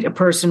to treat a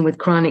person with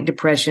chronic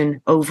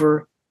depression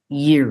over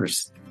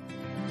years.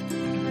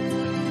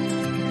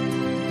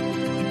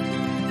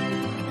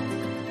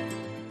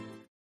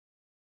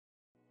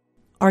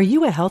 Are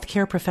you a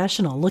healthcare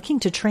professional looking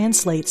to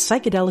translate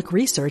psychedelic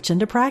research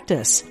into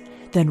practice?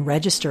 Then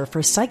register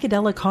for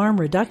Psychedelic Harm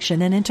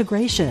Reduction and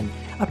Integration,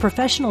 a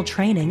professional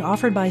training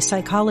offered by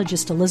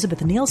psychologist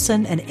Elizabeth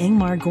Nielsen and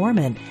Ingmar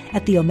Gorman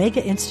at the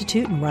Omega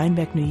Institute in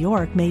Rhinebeck, New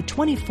York, May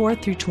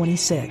 24th through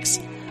 26.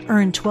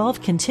 Earn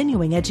 12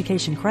 continuing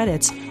education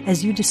credits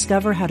as you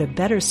discover how to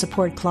better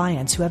support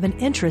clients who have an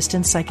interest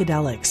in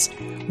psychedelics.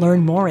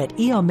 Learn more at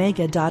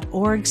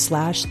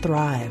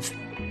eomega.org/thrive.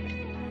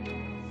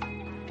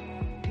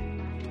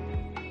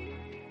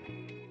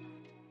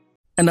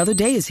 Another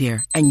day is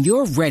here, and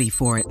you're ready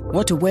for it.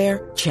 What to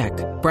wear? Check.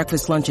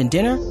 Breakfast, lunch, and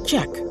dinner?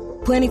 Check.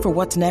 Planning for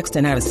what's next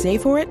and how to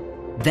save for it?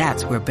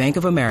 That's where Bank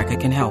of America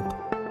can help.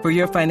 For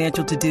your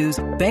financial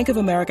to-dos, Bank of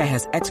America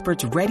has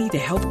experts ready to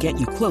help get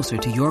you closer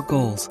to your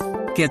goals.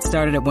 Get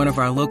started at one of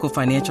our local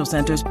financial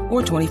centers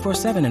or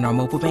 24/7 in our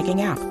mobile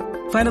banking app.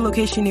 Find a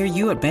location near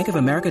you at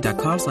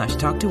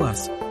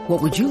bankofamerica.com/talktous.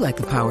 What would you like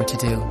the power to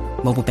do?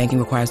 Mobile banking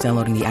requires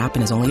downloading the app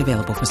and is only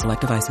available for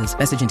select devices.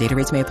 Message and data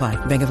rates may apply.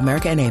 Bank of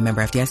America N.A., member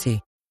FDIC.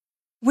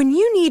 When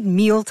you need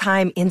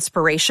mealtime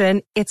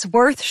inspiration, it's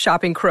worth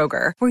shopping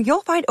Kroger, where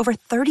you'll find over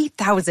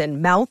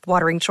 30,000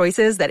 mouth-watering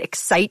choices that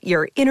excite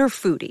your inner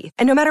foodie.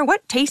 And no matter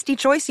what tasty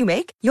choice you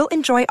make, you'll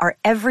enjoy our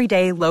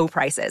everyday low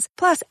prices,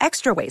 plus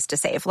extra ways to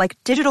save, like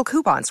digital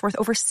coupons worth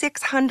over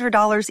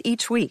 $600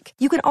 each week.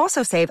 You can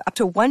also save up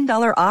to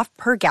 $1 off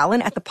per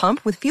gallon at the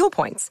pump with fuel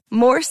points.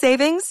 More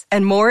savings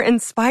and more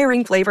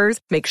inspiring flavors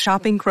make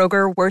shopping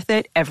Kroger worth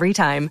it every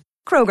time.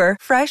 Kroger,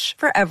 fresh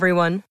for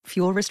everyone.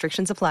 Fuel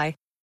restrictions apply.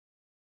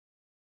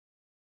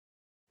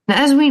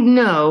 Now, as we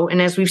know,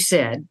 and as we've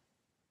said,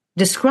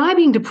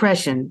 describing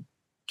depression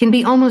can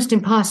be almost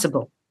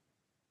impossible.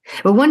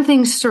 But one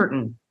thing's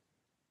certain,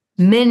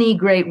 many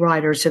great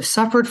writers have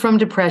suffered from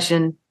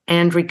depression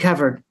and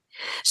recovered.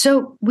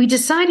 So we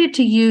decided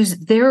to use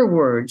their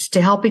words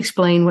to help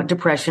explain what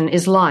depression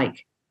is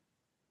like.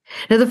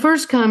 Now, the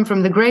first come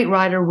from the great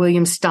writer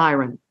William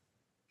Styron.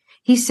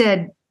 He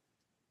said,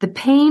 "The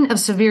pain of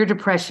severe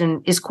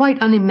depression is quite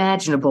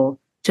unimaginable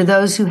to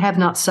those who have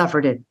not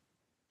suffered it.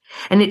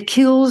 And it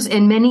kills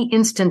in many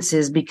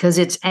instances because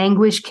its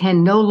anguish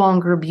can no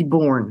longer be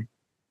borne.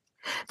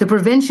 The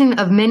prevention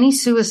of many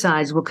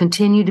suicides will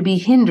continue to be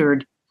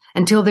hindered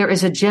until there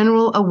is a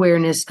general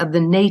awareness of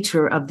the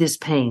nature of this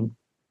pain."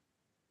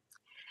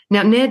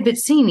 Now, Ned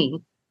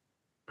Vizzini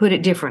put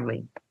it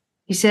differently.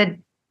 He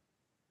said,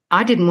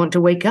 "I didn't want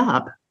to wake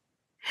up.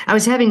 I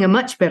was having a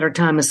much better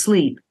time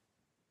asleep.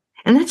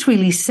 And that's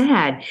really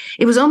sad.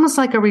 It was almost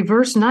like a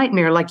reverse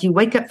nightmare, like you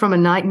wake up from a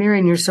nightmare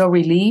and you're so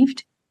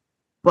relieved.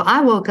 Well,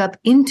 I woke up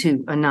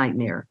into a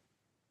nightmare."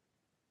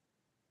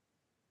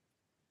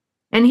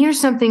 And here's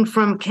something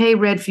from Kay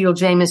Redfield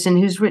Jamison,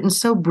 who's written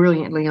so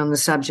brilliantly on the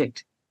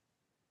subject.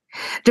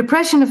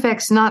 "Depression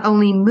affects not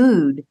only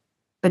mood,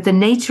 but the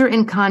nature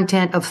and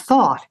content of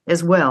thought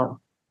as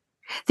well.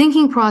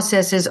 Thinking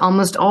processes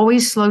almost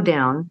always slow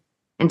down,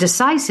 and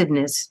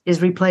decisiveness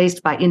is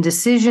replaced by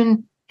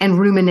indecision and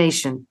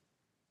rumination.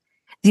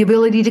 The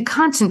ability to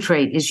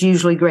concentrate is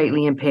usually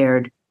greatly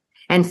impaired,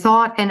 and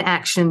thought and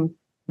action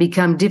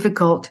become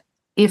difficult,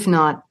 if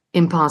not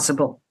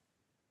impossible."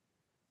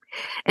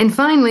 And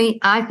finally,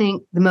 I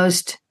think the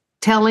most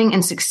telling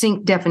and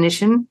succinct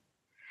definition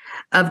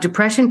of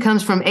depression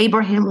comes from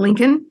Abraham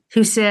Lincoln,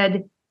 who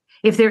said,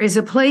 "If there is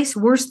a place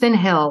worse than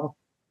hell,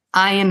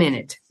 I am in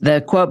it."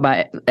 The quote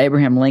by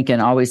Abraham Lincoln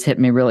always hit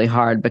me really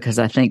hard because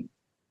I think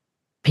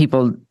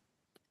people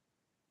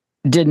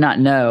did not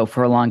know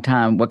for a long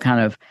time what kind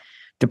of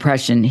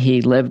depression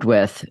he lived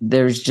with.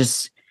 There's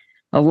just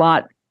a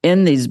lot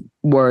in these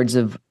words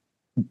of,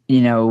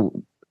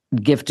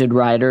 gifted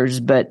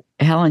writers, but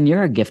Helen,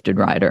 you're a gifted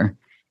writer.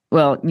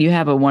 Well, you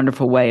have a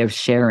wonderful way of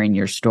sharing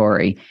your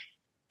story.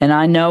 And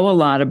I know a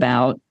lot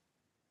about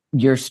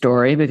your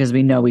story because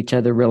we know each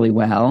other really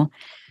well,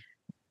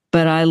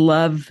 but I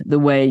love the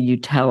way you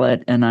tell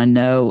it. And I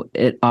know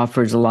it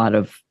offers a lot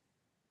of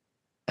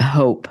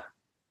hope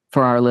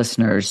for our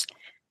listeners.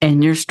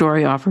 And your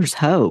story offers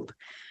hope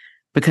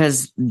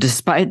because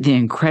despite the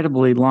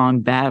incredibly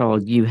long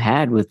battle you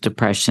had with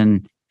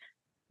depression,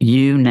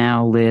 you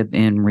now live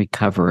in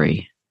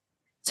recovery.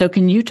 So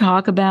can you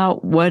talk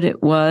about what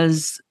it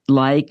was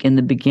like in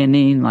the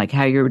beginning, like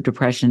how your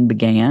depression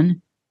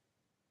began?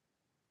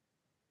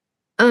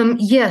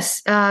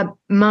 Yes,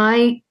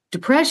 my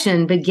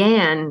depression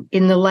began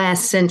in the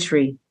last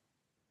century.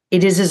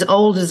 It is as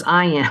old as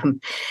I am.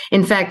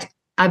 In fact,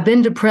 I've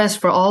been depressed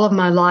for all of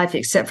my life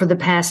except for the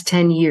past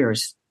 10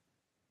 years.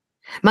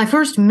 My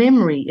first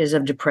memory is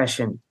of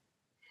depression.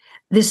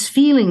 This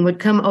feeling would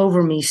come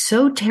over me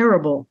so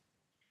terrible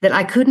that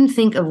I couldn't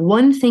think of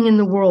one thing in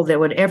the world that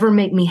would ever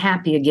make me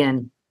happy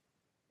again.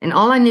 And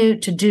all I knew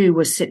to do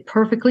was sit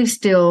perfectly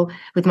still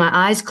with my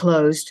eyes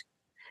closed,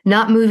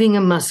 not moving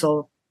a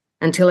muscle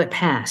until it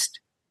passed.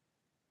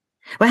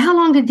 Well, how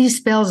long did these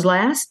spells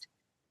last?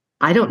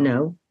 I don't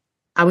know.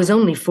 I was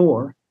only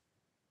 4.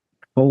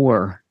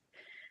 4.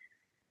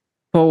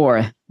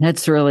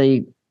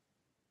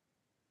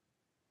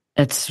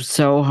 That's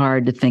so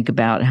hard to think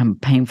about how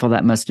painful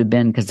that must have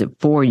been, because at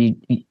 4,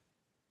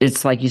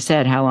 it's like you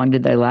said, how long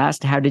did they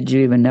last? How did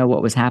you even know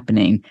what was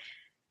happening?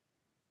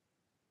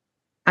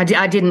 I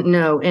didn't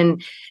know.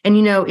 And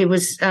it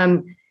was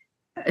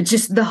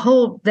just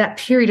that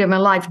period of my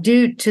life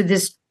due to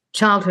this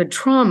childhood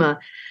trauma.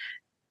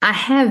 I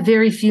have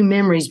very few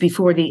memories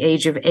before the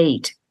age of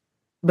 8,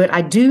 but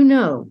I do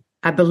know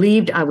I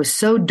believed I was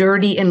so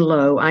dirty and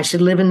low I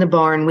should live in the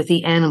barn with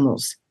the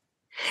animals.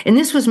 And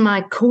this was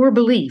my core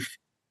belief.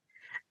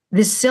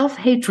 This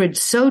self-hatred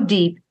so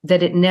deep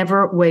that it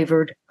never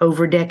wavered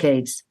over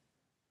decades.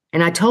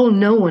 And I told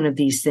no one of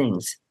these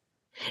things.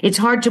 It's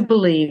hard to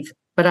believe,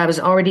 but I was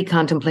already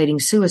contemplating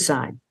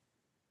suicide.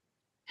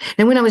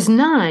 Now, when I was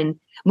 9,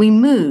 we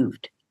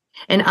moved,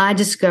 and I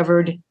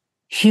discovered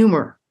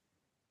humor.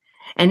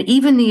 And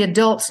even the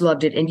adults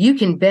loved it, and you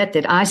can bet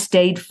that I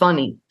stayed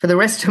funny for the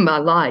rest of my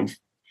life,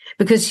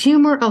 because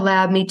humor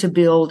allowed me to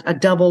build a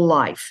double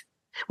life,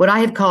 what I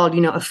have called,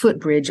 a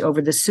footbridge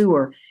over the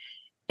sewer.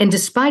 And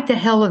despite the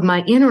hell of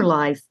my inner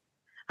life,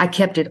 I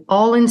kept it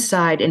all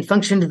inside and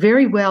functioned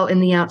very well in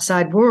the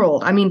outside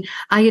world. I mean,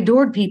 I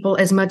adored people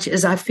as much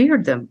as I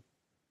feared them.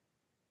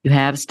 You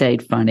have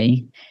stayed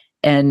funny.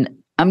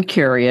 And I'm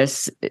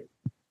curious,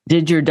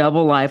 did your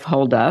double life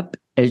hold up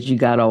as you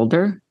got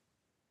older?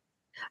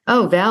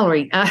 Oh,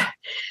 Valerie,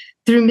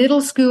 through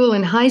middle school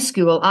and high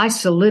school, I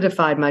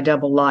solidified my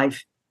double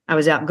life. I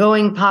was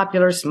outgoing,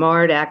 popular,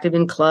 smart, active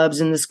in clubs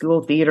and the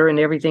school theater and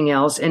everything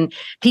else. And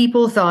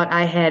people thought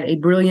I had a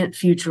brilliant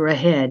future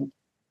ahead.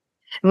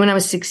 And when I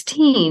was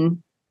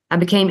 16, I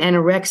became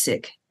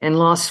anorexic and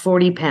lost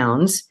 40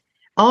 pounds,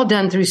 all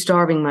done through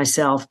starving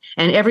myself.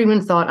 And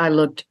everyone thought I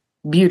looked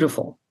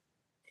beautiful.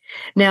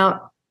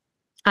 Now,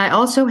 I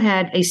also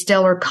had a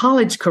stellar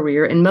college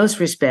career in most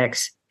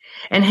respects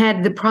and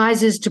had the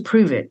prizes to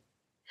prove it.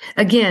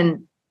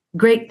 Again,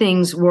 great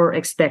things were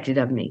expected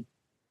of me.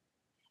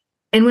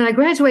 And when I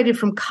graduated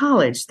from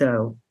college,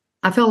 though,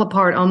 I fell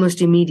apart almost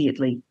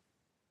immediately.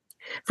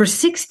 For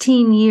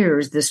 16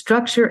 years, the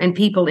structure and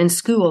people in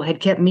school had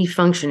kept me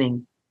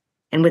functioning.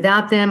 And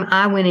without them,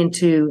 I went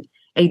into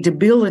a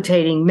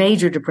debilitating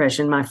major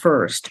depression, my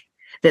first,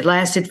 that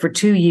lasted for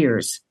 2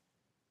 years.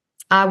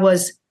 I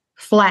was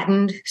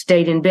flattened,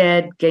 stayed in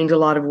bed, gained a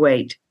lot of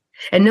weight,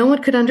 and no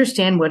one could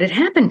understand what had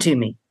happened to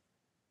me.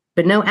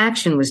 But no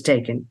action was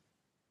taken.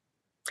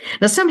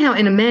 Now, somehow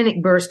in a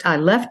manic burst, I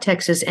left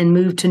Texas and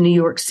moved to New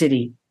York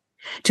City.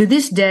 To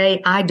this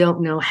day, I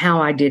don't know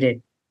how I did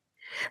it.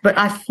 But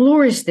I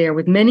flourished there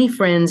with many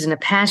friends and a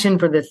passion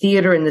for the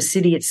theater and the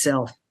city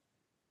itself.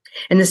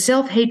 And the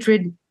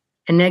self-hatred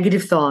and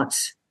negative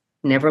thoughts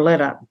never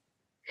let up.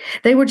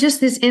 They were just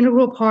this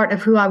integral part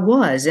of who I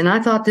was, and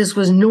I thought this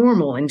was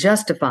normal and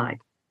justified.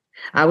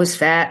 I was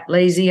fat,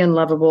 lazy,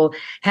 unlovable,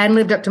 hadn't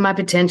lived up to my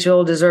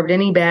potential, deserved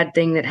any bad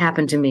thing that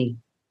happened to me.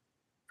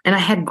 And I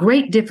had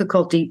great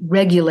difficulty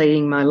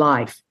regulating my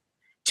life.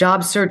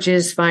 Job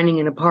searches, finding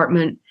an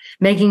apartment,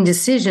 making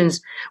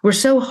decisions were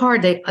so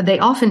hard they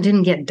often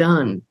didn't get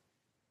done.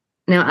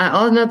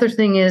 Now, another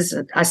thing is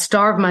I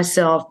starved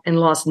myself and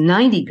lost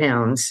 90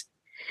 pounds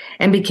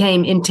and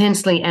became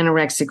intensely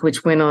anorexic,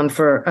 which went on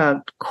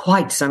for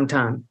quite some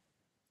time.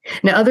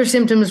 Now, other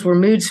symptoms were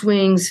mood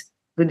swings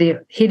with the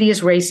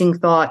hideous racing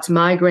thoughts,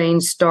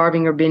 migraines,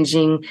 starving or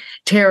binging,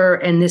 terror,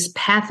 and this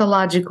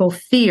pathological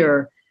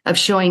fear of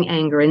showing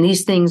anger. And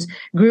these things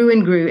grew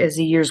and grew as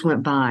the years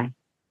went by.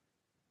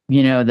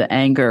 The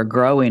anger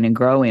growing and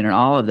growing and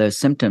all of those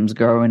symptoms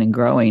growing and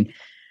growing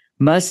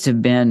must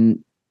have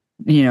been,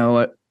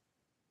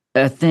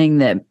 a thing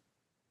that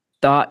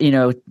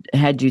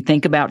had you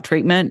think about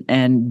treatment.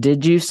 And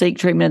did you seek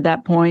treatment at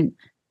that point?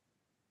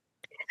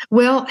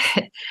 Well,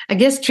 I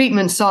guess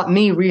treatment sought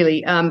me,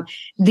 really.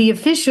 The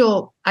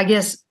official,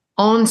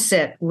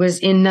 onset was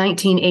in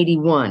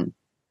 1981.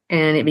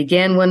 And it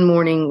began one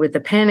morning with a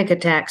panic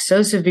attack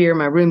so severe,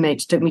 my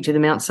roommates took me to the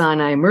Mount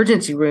Sinai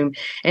emergency room.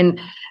 And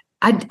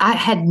I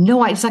had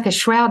no idea. It's like a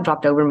shroud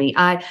dropped over me.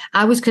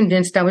 I was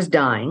convinced I was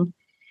dying.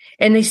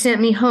 And they sent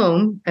me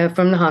home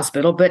from the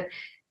hospital. But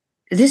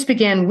this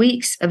began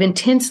weeks of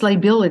intense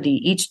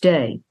lability each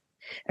day.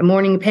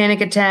 Morning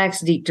panic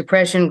attacks, deep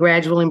depression,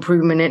 gradual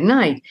improvement at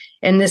night,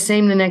 and the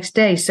same the next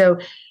day. So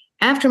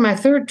after my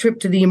third trip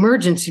to the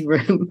emergency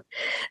room,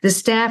 the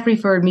staff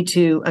referred me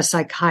to a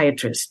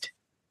psychiatrist.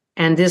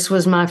 And this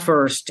was my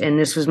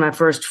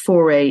first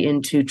foray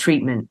into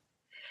treatment.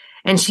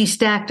 And she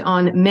stacked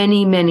on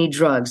many, many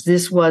drugs.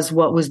 This was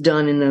what was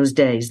done in those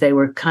days. They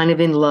were kind of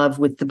in love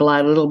with the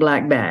little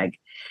black bag.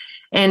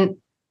 And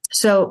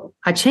so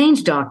I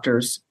changed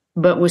doctors,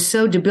 but was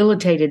so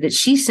debilitated that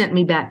she sent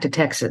me back to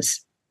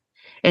Texas.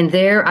 And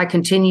there I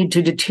continued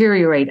to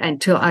deteriorate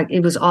until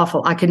it was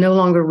awful. I could no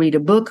longer read a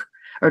book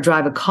or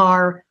drive a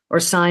car or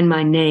sign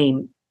my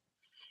name.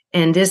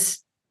 And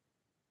this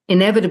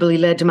inevitably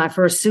led to my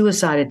first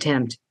suicide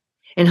attempt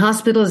and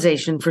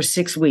hospitalization for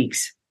 6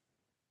 weeks.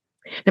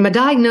 Now, my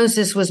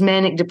diagnosis was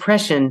manic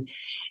depression,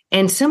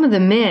 and some of the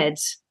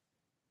meds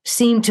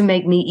seemed to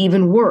make me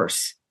even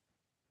worse.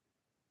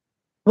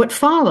 What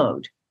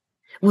followed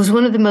was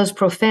one of the most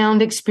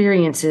profound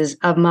experiences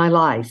of my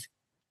life.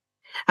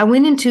 I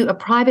went into a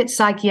private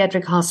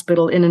psychiatric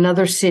hospital in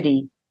another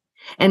city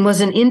and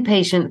was an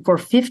inpatient for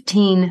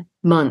 15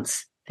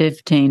 months.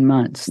 15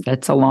 months.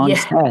 That's a long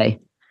stay.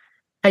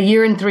 A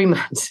year and 3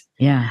 months.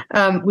 Yeah.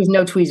 With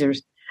no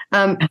tweezers.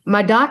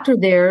 My doctor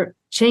there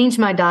changed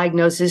my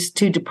diagnosis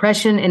to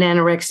depression and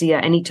anorexia,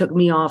 and he took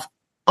me off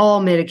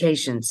all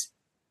medications.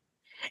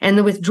 And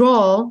the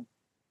withdrawal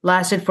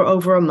lasted for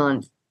over a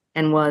month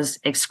and was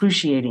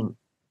excruciating.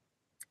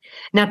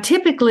 Now,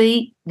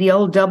 typically, the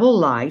old double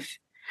life,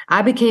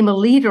 I became a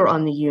leader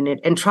on the unit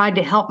and tried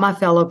to help my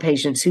fellow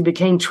patients who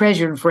became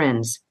treasured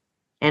friends.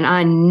 And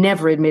I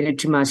never admitted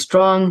to my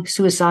strong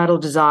suicidal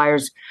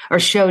desires or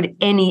showed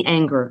any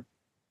anger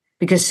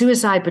because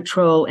suicide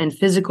patrol and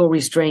physical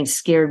restraint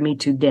scared me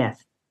to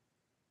death.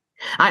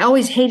 I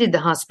always hated the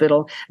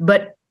hospital,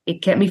 but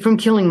it kept me from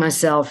killing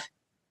myself,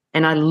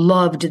 and I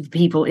loved the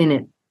people in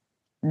it.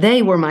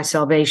 They were my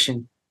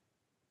salvation.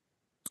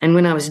 And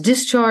when I was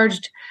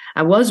discharged,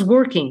 I was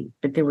working,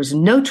 but there was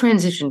no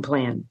transition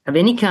plan of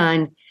any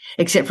kind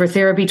except for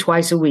therapy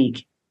twice a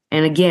week.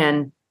 And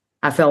again,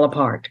 I fell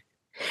apart.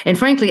 And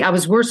frankly, I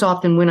was worse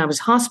off than when I was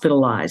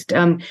hospitalized.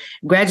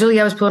 Gradually,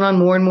 I was put on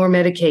more and more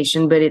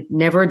medication, but it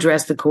never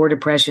addressed the core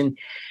depression.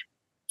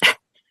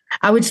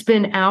 I would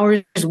spend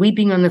hours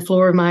weeping on the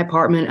floor of my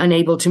apartment,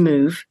 unable to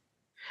move.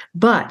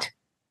 But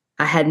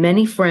I had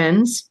many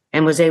friends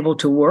and was able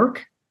to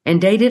work and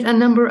dated a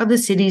number of the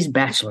city's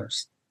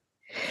bachelors.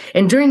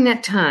 And during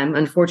that time,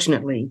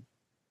 unfortunately,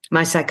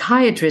 my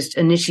psychiatrist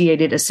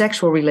initiated a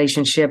sexual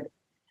relationship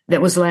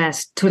that was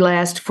to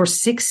last for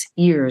 6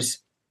 years.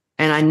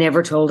 And I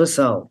never told a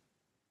soul.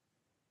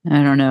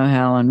 I don't know,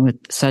 Helen, with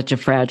such a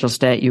fragile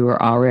state you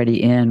were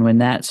already in when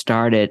that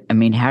started. I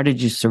mean, how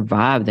did you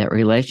survive that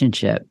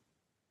relationship?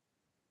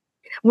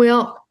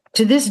 Well,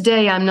 to this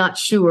day, I'm not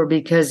sure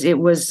because it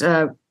was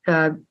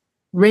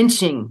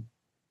wrenching.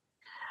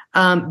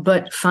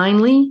 But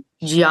finally,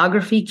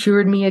 geography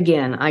cured me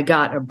again. I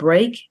got a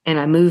break and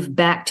I moved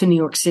back to New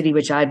York City,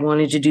 which I'd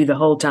wanted to do the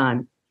whole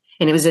time.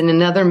 And it was in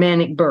another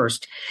manic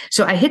burst.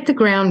 So I hit the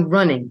ground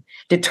running,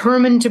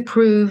 determined to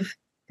prove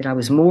that I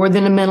was more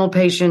than a mental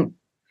patient.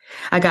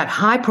 I got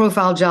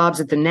high-profile jobs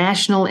at the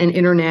national and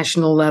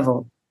international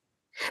level.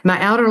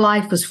 My outer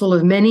life was full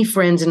of many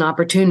friends and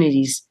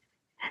opportunities.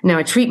 Now,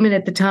 a treatment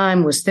at the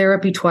time was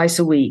therapy twice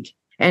a week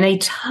and a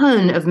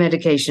ton of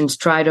medications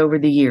tried over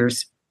the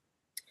years.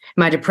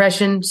 My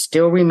depression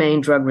still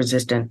remained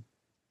drug-resistant.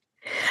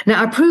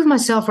 Now, I proved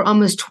myself for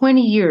almost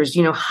 20 years,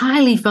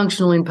 highly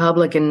functional in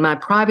public, and my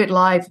private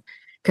life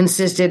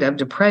consisted of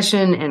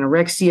depression,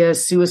 anorexia,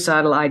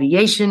 suicidal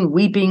ideation,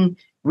 weeping,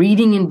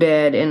 reading in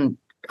bed, and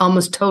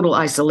almost total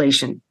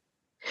isolation.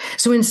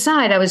 So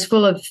inside, I was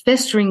full of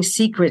festering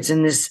secrets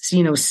and this,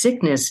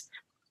 sickness.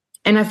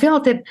 And I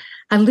felt that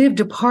I lived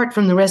apart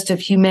from the rest of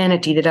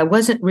humanity, that I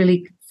wasn't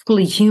really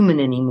fully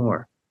human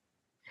anymore.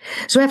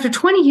 So after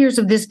 20 years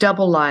of this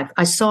double life,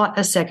 I sought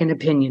a second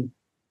opinion.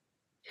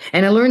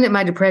 And I learned that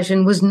my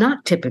depression was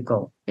not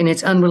typical in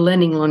its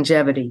unrelenting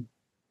longevity.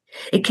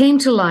 It came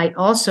to light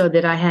also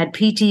that I had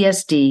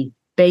PTSD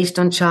based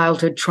on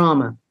childhood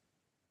trauma.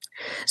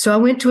 So I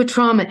went to a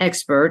trauma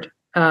expert,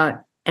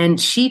 and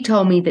she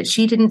told me that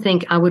she didn't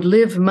think I would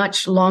live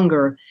much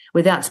longer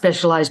without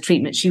specialized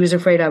treatment. She was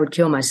afraid I would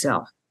kill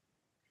myself.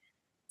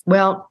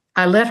 Well,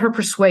 I let her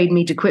persuade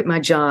me to quit my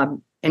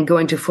job and go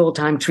into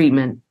full-time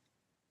treatment.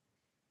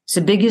 It's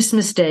the biggest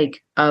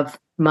mistake of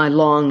my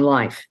long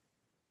life.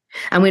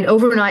 I went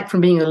overnight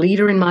from being a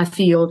leader in my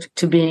field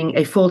to being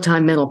a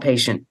full-time mental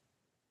patient.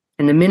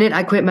 And the minute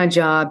I quit my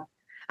job,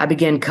 I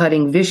began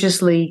cutting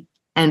viciously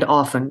and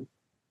often.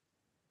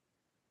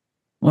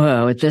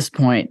 Well, at this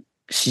point,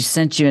 she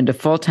sent you into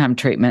full-time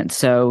treatment,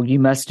 so you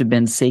must have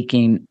been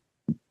seeking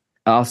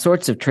all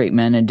sorts of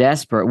treatment and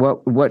desperate.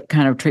 What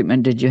kind of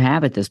treatment did you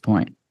have at this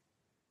point?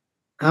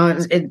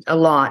 A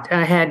lot.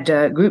 I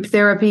had group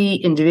therapy,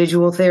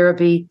 individual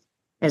therapy,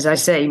 as I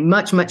say,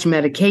 much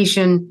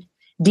medication,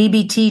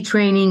 DBT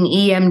training,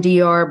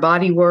 EMDR,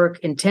 body work,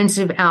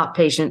 intensive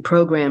outpatient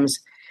programs.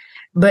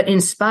 But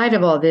in spite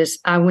of all this,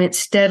 I went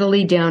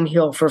steadily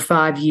downhill for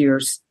 5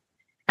 years.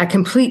 I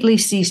completely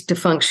ceased to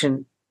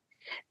function.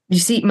 You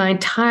see, my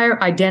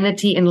entire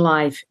identity in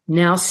life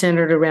now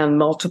centered around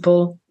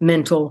multiple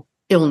mental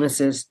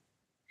illnesses.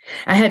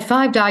 I had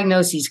 5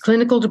 diagnoses: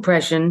 clinical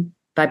depression,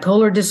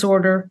 bipolar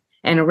disorder,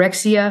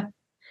 anorexia,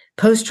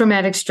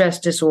 post-traumatic stress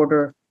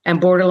disorder, and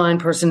borderline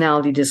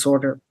personality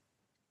disorder.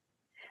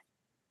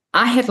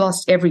 I had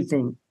lost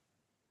everything,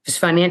 was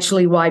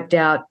financially wiped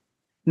out,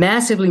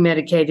 massively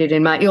medicated,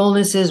 and my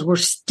illnesses were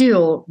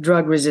still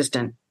drug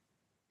resistant.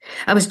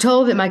 I was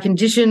told that my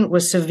condition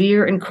was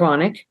severe and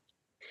chronic.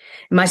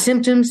 My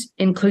symptoms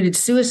included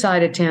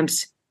suicide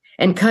attempts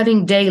and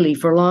cutting daily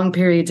for long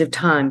periods of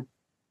time.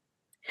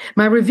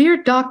 My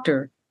revered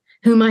doctor,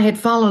 whom I had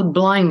followed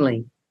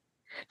blindly,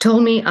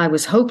 told me I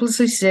was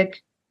hopelessly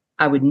sick,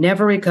 I would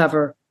never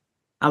recover,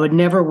 I would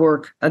never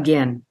work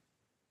again.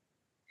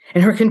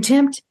 And her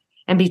contempt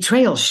and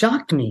betrayal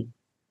shocked me.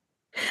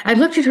 I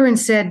looked at her and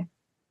said,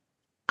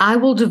 I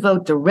will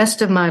devote the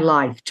rest of my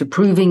life to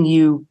proving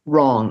you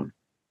wrong.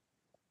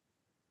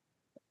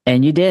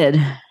 And you did.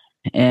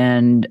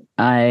 And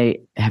I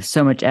have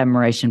so much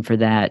admiration for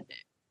that.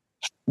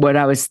 What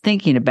I was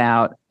thinking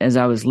about as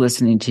I was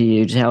listening to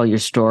you tell your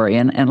story,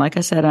 and like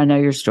I said, I know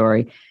your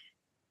story,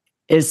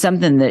 is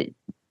something that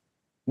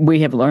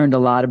we have learned a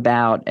lot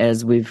about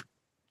as we've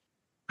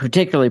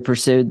particularly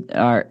pursued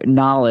our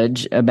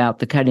knowledge about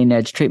the cutting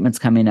edge treatments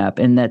coming up.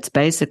 And that's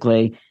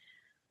basically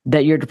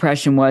that your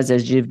depression was,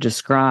 as you've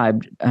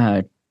described,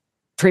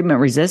 treatment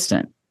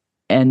resistant.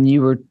 And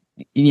you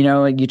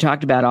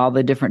talked about all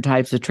the different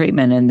types of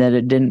treatment and that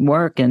it didn't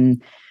work.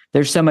 And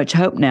there's so much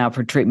hope now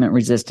for treatment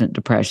resistant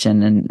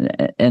depression,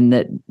 and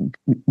that,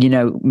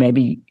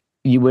 maybe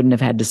you wouldn't have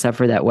had to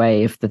suffer that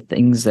way if the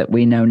things that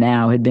we know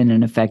now had been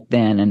in effect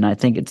then. And I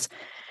think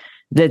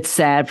that's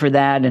sad for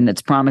that, and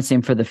it's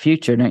promising for the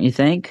future, don't you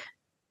think?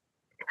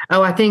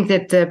 Oh, I think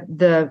that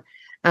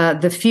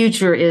the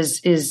future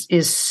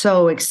is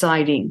so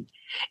exciting,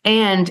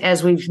 and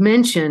as we've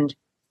mentioned,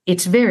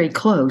 it's very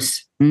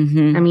close.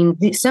 Mm-hmm. I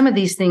mean, some of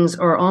these things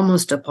are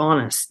almost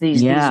upon us.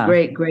 These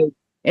great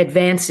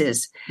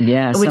advances.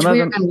 Yeah,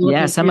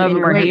 some of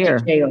them are here.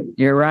 Detail.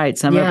 You're right.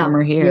 Some of them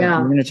are here. Yeah.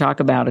 We're going to talk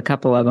about a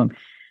couple of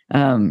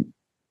them.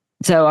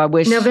 So I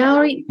wish. Now,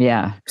 Valerie.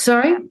 Yeah.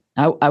 Sorry.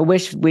 I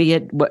wish we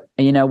had.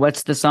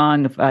 What's the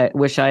song? If I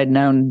wish I had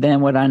known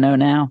then what I know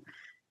now.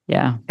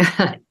 Yeah.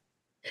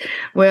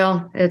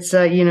 Well, it's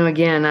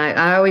again,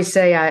 I always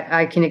say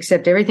I can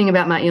accept everything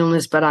about my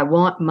illness, but I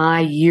want my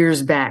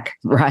years back.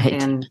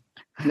 Right. And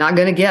I'm not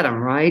going to get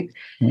them. Right.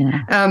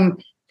 Yeah.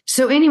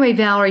 So anyway,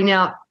 Valerie,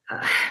 now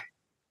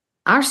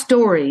our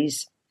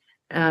stories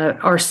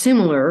are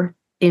similar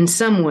in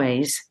some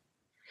ways,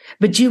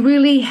 but you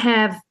really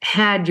have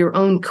had your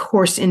own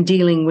course in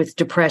dealing with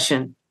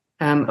depression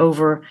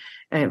over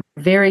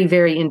very,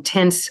 very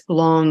intense,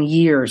 long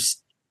years.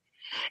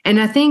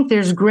 And I think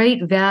there's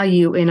great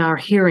value in our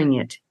hearing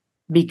it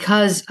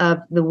because of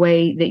the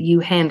way that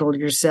you handled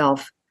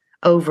yourself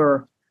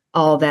over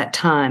all that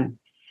time.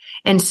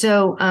 And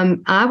so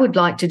I would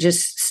like to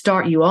just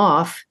start you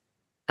off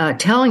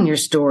telling your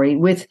story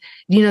with,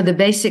 the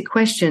basic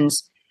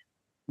questions.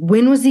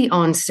 When was the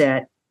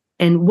onset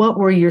and what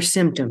were your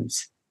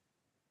symptoms?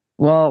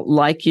 Well,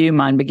 like you,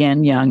 mine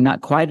began young,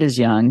 not quite as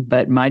young,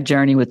 but my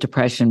journey with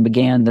depression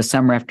began the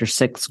summer after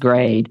 6th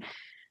grade.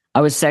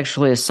 I was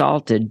sexually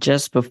assaulted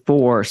just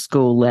before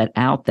school let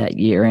out that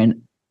year,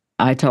 and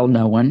I told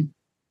no one.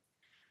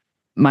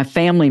 My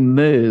family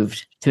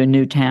moved to a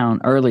new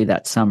town early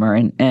that summer,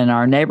 and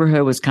our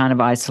neighborhood was kind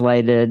of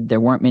isolated.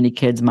 There weren't many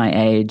kids my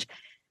age. It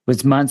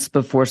was months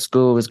before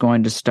school was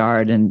going to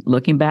start, and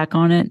looking back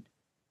on it,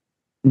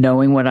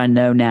 knowing what I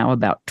know now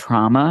about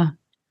trauma,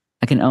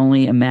 I can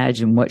only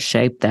imagine what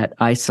shape that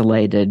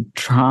isolated,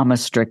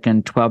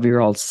 trauma-stricken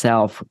 12-year-old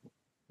self,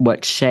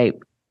 what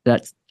shape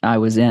that I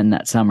was in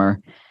that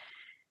summer.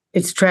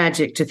 It's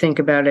tragic to think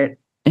about it.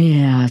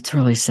 Yeah, it's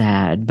really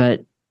sad.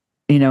 But,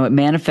 it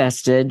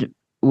manifested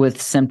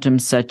with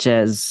symptoms such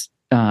as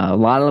a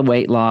lot of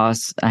weight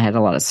loss. I had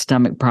a lot of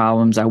stomach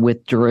problems. I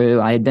withdrew.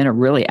 I had been a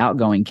really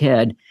outgoing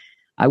kid.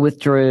 I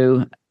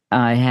withdrew.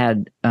 I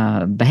had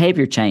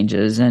behavior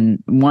changes,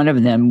 and one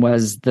of them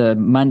was the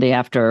Monday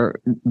after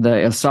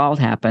the assault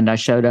happened, I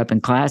showed up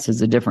in class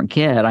as a different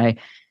kid. I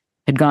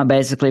had gone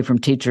basically from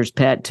teacher's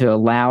pet to a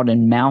loud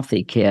and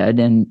mouthy kid,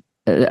 and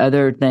the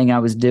other thing I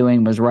was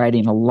doing was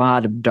writing a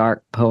lot of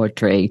dark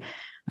poetry.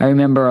 I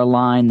remember a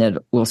line that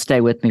will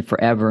stay with me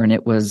forever, and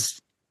it was,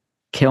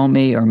 "Kill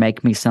me or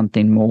make me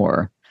something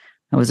more."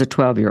 I was a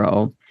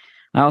 12-year-old.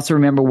 I also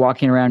remember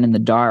walking around in the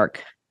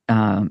dark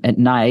at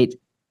night.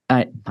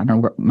 I don't know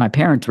what my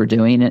parents were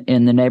doing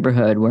in the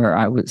neighborhood where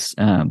I was,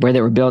 where they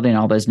were building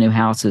all those new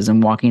houses,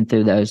 and walking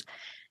through those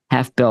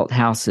half-built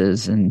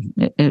houses. And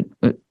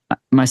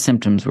my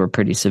symptoms were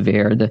pretty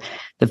severe.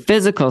 The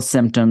physical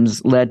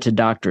symptoms led to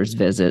doctor's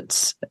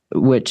visits,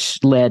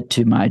 which led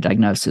to my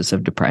diagnosis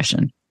of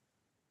depression.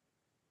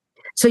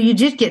 So you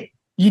did get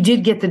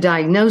the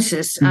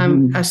diagnosis.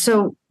 Mm-hmm.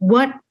 So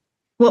what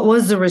What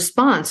was the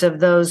response of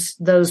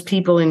those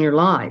people in your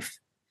life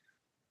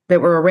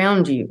that were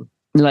around you?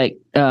 Like,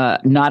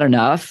 not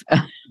enough.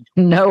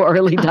 No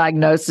early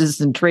diagnosis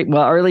and treatment.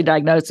 Well, early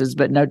diagnosis,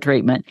 but no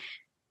treatment.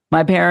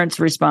 My parents'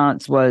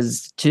 response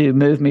was to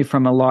move me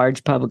from a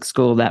large public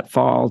school that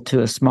fall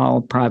to a small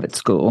private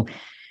school.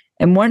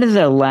 And one of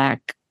the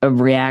lack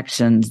of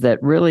reactions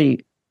that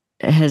really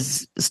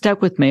has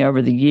stuck with me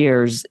over the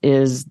years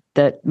is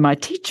that my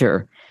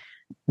teacher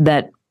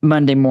that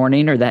Monday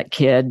morning, or that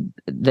kid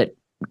that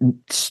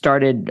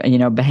started,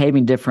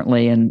 behaving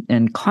differently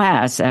in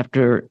class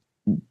after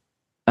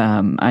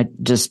I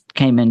just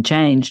came in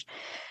changed,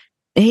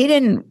 he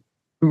didn't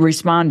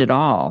respond at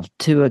all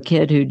to a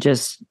kid who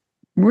just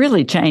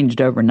really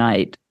changed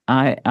overnight.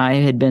 I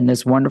had been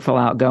this wonderful,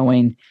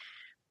 outgoing,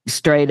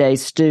 straight A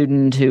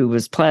student who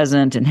was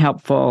pleasant and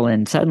helpful,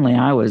 and suddenly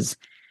I was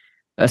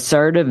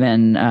assertive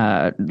and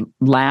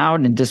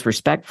loud and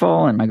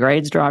disrespectful, and my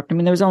grades dropped. I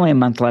mean, there was only a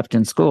month left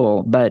in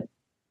school, but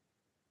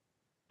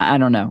I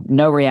don't know.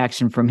 No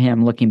reaction from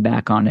him looking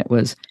back on it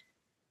was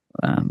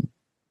kind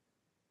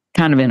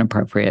of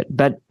inappropriate.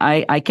 But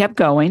I kept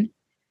going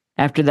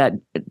after that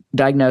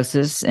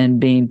diagnosis and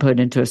being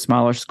put into a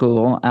smaller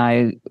school.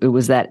 It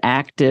was that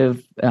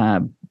active,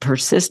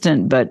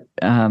 persistent, but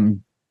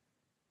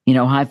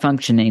high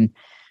functioning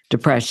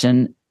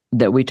depression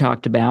that we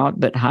talked about.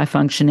 But high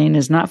functioning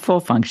is not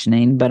full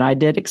functioning. But I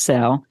did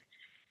excel.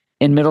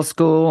 In middle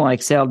school, I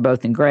excelled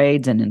both in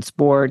grades and in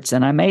sports,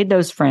 and I made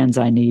those friends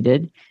I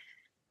needed.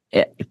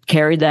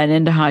 Carried that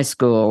into high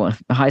school.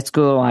 High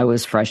school, I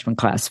was freshman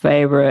class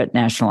favorite,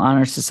 National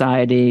Honor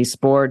Society,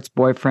 sports,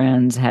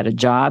 boyfriends, had a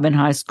job in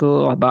high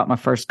school. I bought my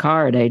first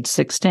car at age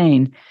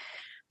 16,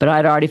 but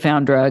I'd already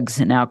found drugs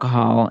and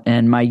alcohol,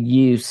 and my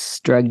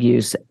drug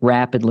use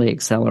rapidly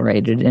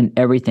accelerated, and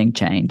everything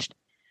changed.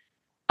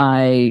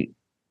 I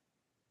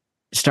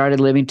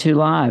started living two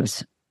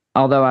lives.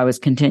 Although I was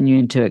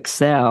continuing to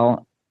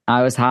excel,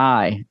 I was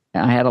high.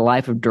 I had a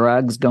life of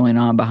drugs going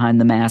on behind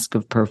the mask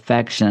of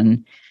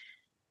perfection.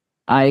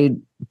 I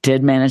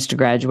did manage to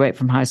graduate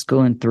from high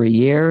school in 3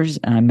 years.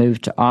 I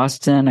moved to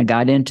Austin. I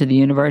got into the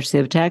University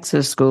of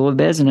Texas School of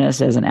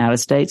Business as an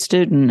out-of-state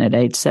student at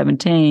age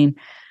 17.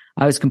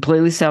 I was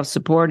completely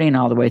self-supporting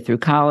all the way through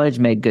college,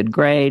 made good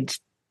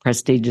grades,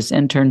 prestigious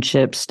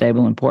internships,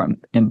 stable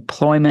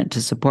employment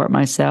to support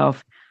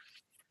myself.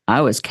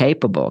 I was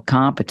capable,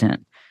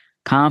 competent,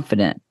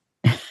 confident,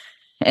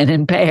 and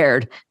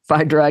impaired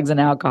by drugs and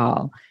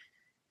alcohol.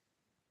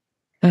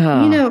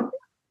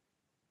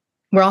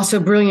 We're also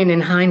brilliant in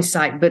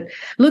hindsight, but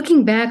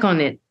looking back on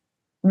it,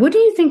 what do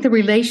you think the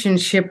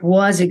relationship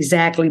was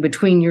exactly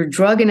between your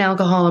drug and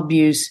alcohol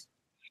abuse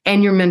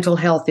and your mental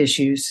health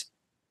issues?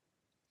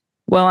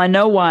 Well, I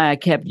know why I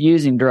kept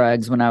using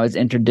drugs when I was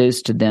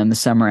introduced to them the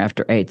summer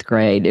after 8th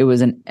grade. It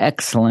was an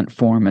excellent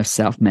form of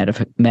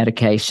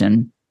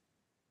self-medication.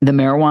 The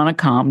marijuana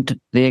calmed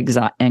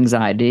the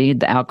anxiety.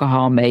 The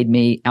alcohol made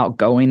me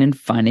outgoing and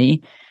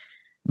funny,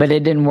 but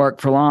it didn't work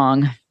for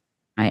long.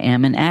 I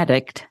am an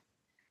addict.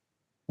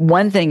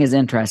 One thing is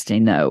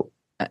interesting, though.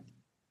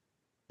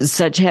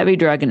 Such heavy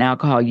drug and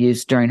alcohol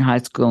use during high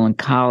school and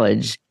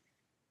college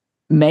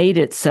made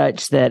it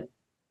such that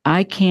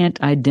I can't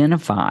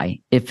identify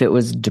if it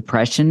was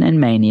depression and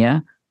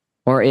mania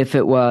or if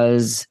it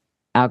was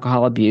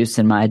alcohol abuse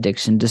and my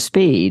addiction to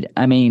speed.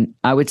 I mean,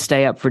 I would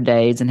stay up for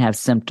days and have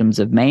symptoms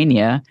of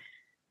mania,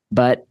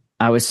 but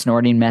I was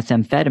snorting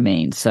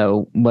methamphetamine.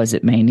 So was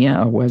it mania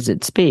or was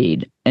it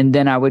speed? And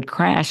then I would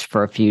crash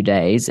for a few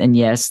days. And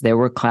yes, there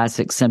were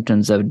classic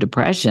symptoms of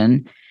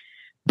depression.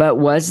 But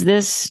was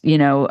this,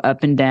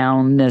 up and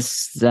down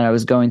this that I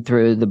was going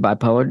through the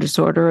bipolar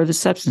disorder or the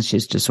substance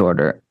use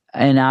disorder?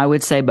 And I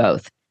would say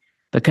both,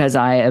 because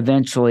I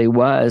eventually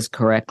was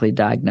correctly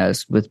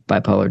diagnosed with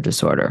bipolar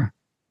disorder.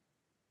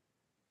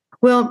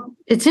 Well,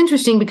 it's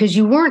interesting because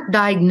you weren't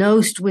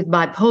diagnosed with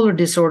bipolar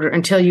disorder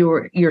until you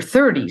were your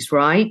 30s,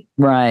 right?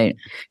 Right.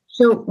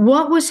 So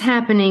what was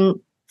happening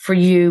for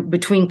you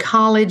between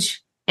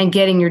college and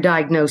getting your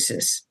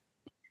diagnosis?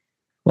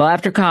 Well,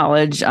 after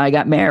college, I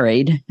got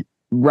married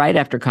right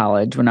after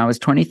college when I was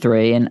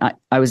 23, and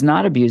I was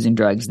not abusing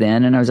drugs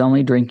then, and I was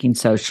only drinking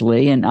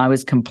socially, and I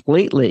was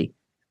completely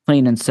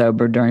clean and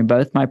sober during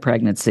both my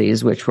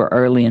pregnancies, which were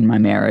early in my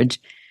marriage.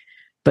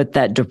 But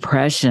that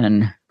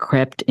depression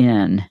crept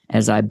in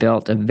as I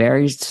built a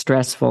very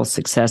stressful,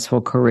 successful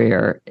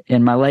career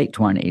in my late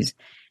 20s.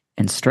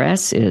 And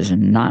stress is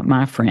not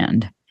my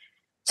friend.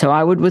 So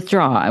I would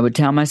withdraw. I would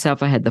tell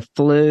myself I had the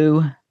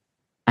flu.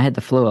 I had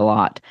the flu a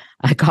lot.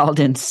 I called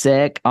in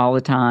sick all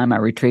the time. I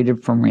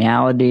retreated from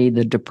reality.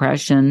 The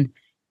depression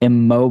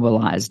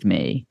immobilized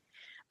me.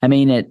 I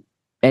mean, at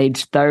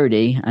age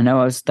 30, I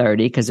know I was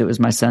 30 because it was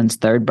my son's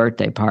 3rd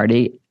birthday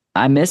party.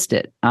 I missed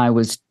it. I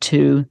was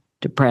too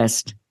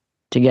depressed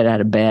to get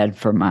out of bed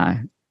for my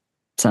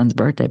son's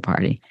birthday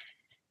party.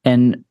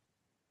 And,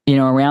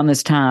 around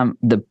this time,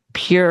 the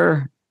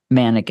pure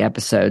manic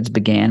episodes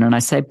began. And I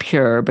say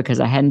pure because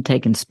I hadn't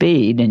taken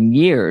speed in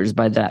years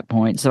by that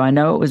point. So I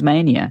know it was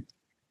mania.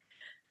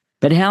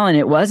 But Helen,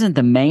 it wasn't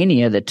the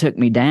mania that took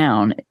me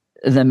down.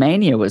 The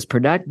mania was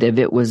productive.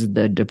 It was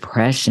the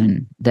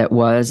depression that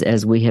was,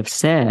 as we have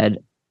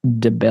said,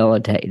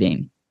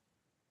 debilitating.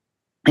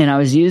 And I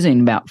was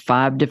using about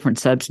 5 different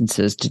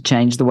substances to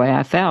change the way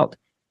I felt.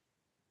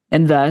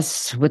 And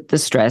thus, with the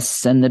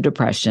stress and the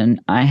depression,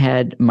 I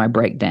had my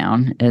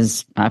breakdown,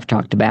 as I've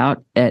talked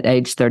about, at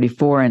age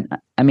 34. And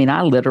I mean,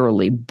 I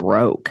literally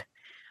broke.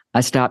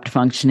 I stopped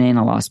functioning.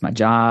 I lost my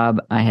job.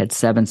 I had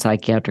 7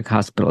 psychiatric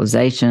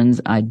hospitalizations.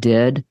 I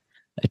did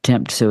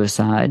attempt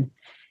suicide.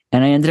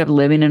 And I ended up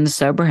living in a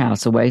sober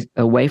house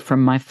away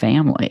from my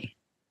family.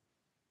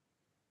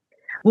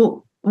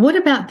 Well, what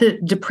about the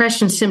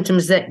depression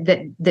symptoms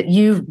that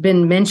you've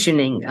been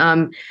mentioning?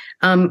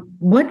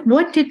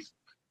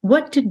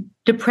 What did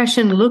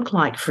depression look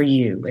like for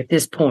you at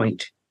this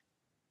point?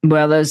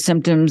 Well, those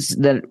symptoms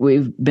that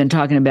we've been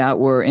talking about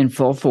were in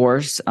full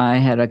force. I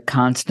had a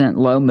constant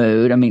low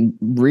mood. I mean,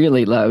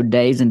 really low,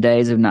 days and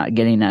days of not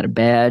getting out of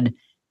bed,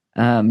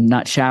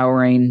 not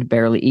showering,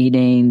 barely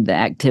eating. The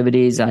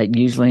activities I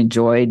usually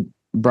enjoyed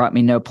brought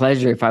me no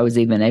pleasure if I was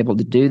even able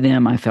to do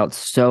them. I felt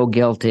so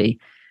guilty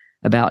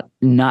about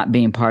not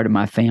being part of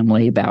my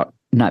family, about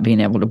not being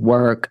able to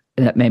work.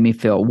 That made me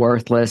feel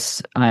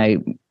worthless. I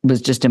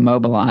was just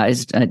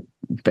immobilized.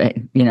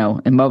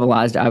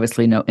 Immobilized,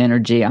 obviously no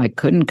energy. I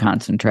couldn't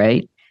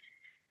concentrate.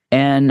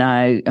 And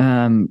I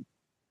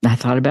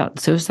thought about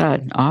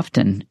suicide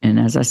often. And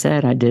as I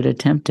said, I did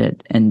attempt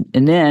it. And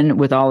then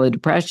with all the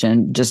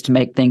depression, just to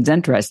make things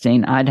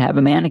interesting, I'd have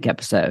a manic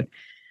episode.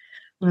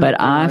 But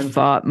I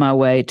fought my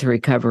way to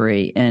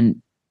recovery.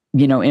 And,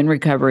 in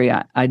recovery,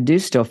 I do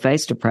still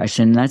face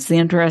depression. That's the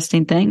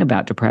interesting thing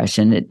about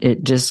depression.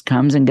 It just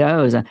comes and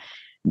goes.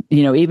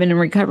 Even in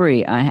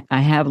recovery, I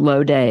have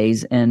low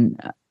days,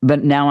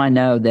 but now I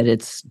know that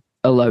it's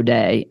a low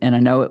day and I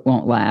know it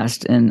won't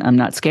last, and I'm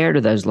not scared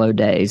of those low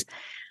days.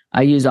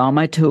 I use all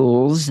my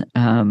tools,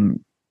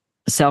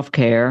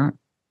 self-care,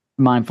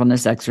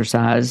 mindfulness,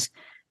 exercise,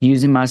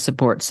 using my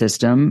support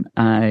system.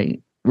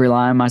 I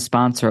rely on my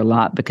sponsor a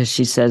lot because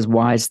she says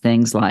wise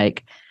things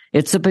like,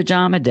 it's a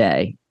pajama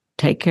day.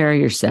 Take care of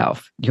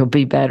yourself. You'll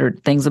be better.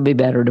 Things will be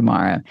better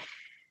tomorrow.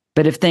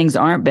 But if things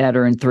aren't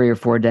better in 3 or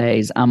 4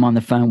 days, I'm on the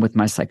phone with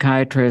my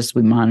psychiatrist.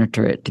 We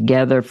monitor it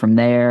together from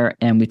there,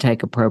 and we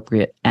take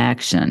appropriate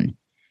action.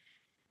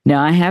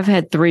 Now, I have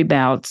had 3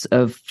 bouts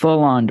of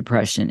full-on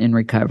depression in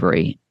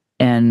recovery,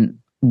 and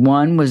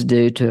one was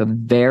due to a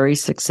very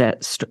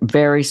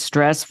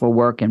stressful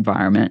work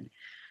environment.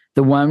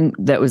 The one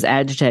that was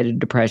agitated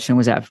depression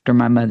was after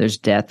my mother's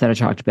death that I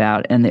talked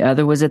about, and the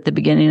other was at the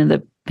beginning of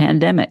the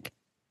pandemic.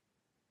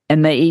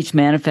 And they each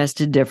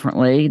manifested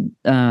differently.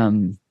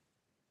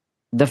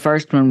 The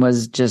first one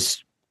was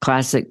just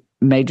classic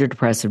major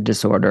depressive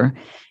disorder,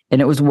 and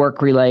it was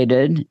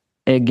work-related.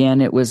 Again,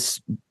 it was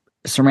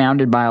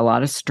surrounded by a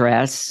lot of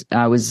stress.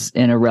 I was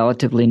in a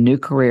relatively new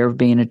career of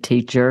being a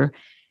teacher.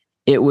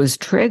 It was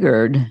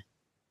triggered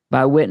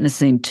by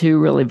witnessing 2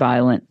 really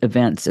violent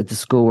events at the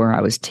school where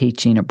I was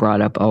teaching. It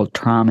brought up old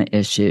trauma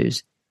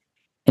issues.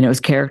 And it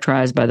was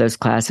characterized by those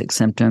classic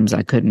symptoms.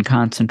 I couldn't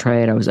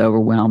concentrate. I was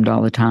overwhelmed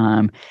all the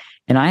time.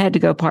 And I had to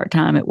go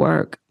part-time at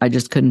work. I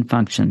just couldn't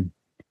function.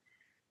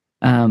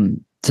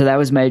 So that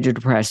was major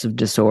depressive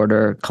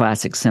disorder,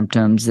 classic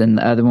symptoms. And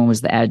the other one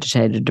was the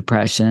agitated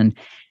depression.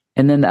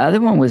 And then the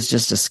other one was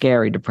just a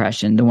scary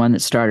depression, the one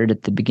that started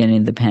at the beginning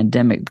of the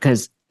pandemic,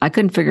 because I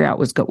couldn't figure out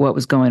what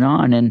was going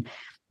on. And,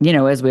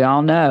 as we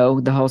all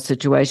know, the whole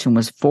situation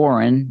was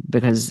foreign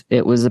because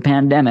it was a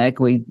pandemic.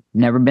 We'd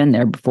never been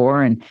there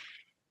before. And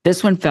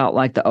this one felt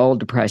like the old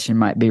depression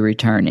might be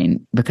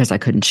returning because I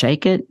couldn't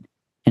shake it,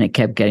 and it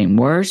kept getting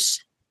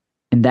worse.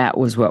 And that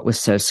was what was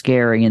so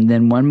scary. And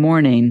then one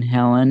morning,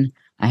 Helen,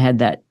 I had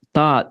that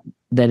thought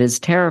that is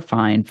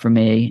terrifying for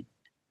me.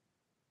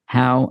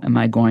 How am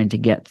I going to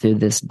get through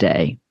this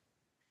day?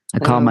 I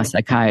called my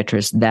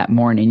psychiatrist that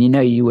morning.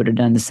 You would have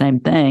done the same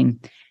thing.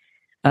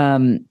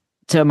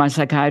 So my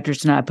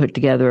psychiatrist and I put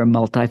together a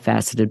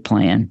multifaceted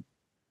plan.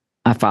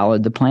 I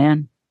followed the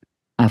plan.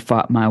 I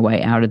fought my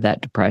way out of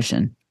that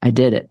depression. I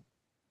did it.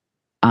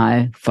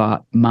 I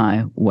fought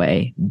my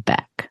way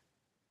back.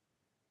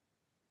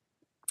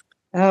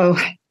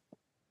 Oh,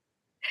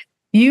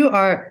 you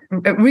are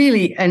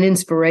really an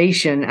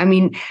inspiration. I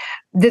mean,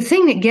 the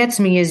thing that gets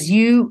me is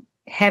you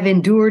have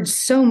endured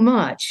so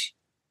much,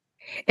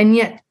 and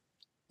yet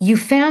you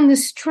found the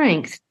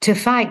strength to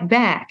fight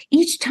back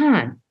each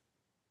time,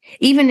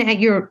 even at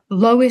your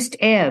lowest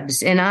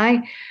ebbs. And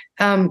I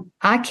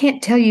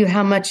can't tell you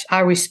how much I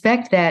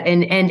respect that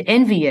and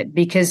envy it,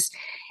 because,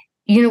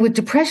 with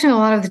depression, a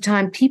lot of the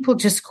time people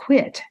just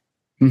quit.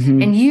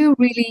 Mm-hmm. And you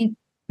really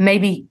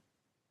maybe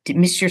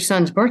missed your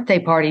son's birthday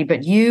party,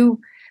 but you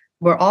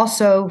were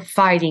also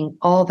fighting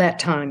all that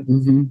time.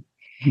 Mm-hmm.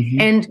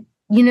 Mm-hmm. And,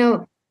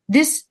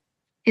 this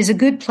is a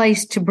good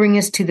place to bring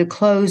us to the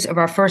close of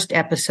our first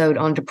episode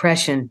on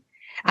depression.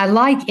 I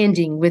like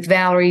ending with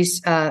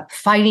Valerie's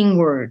fighting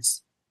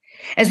words.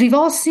 As we've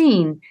all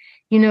seen,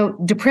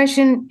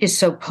 depression is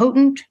so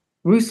potent,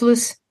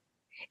 ruthless,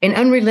 and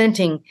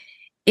unrelenting.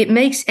 It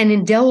makes an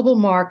indelible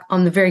mark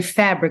on the very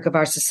fabric of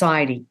our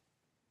society,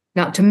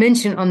 not to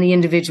mention on the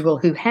individual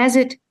who has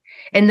it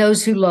and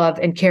those who love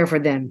and care for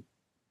them.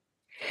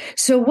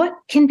 So what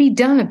can be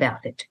done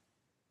about it?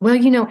 Well,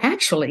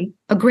 actually,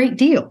 a great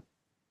deal.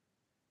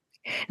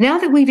 Now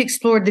that we've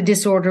explored the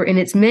disorder in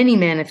its many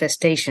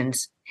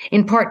manifestations,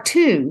 in part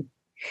 2,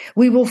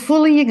 we will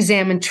fully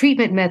examine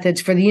treatment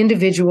methods for the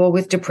individual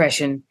with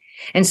depression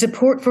and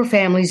support for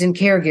families and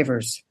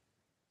caregivers.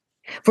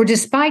 For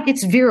despite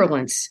its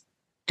virulence,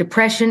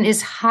 depression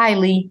is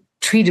highly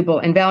treatable.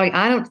 And Valerie,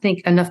 I don't think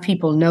enough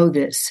people know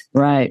this.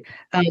 Right.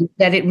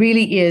 That it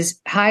really is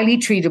highly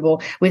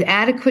treatable. With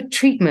adequate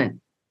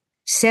treatment,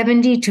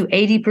 70 to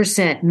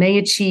 80% may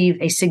achieve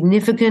a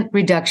significant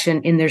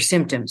reduction in their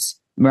symptoms.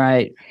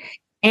 Right.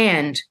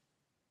 And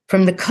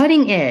from the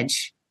cutting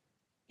edge,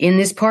 in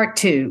this part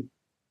 2,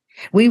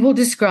 we will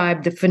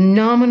describe the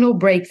phenomenal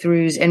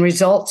breakthroughs and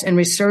results in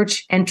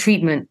research and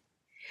treatment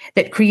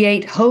that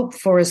create hope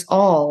for us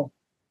all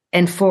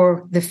and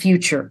for the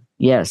future.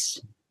 Yes.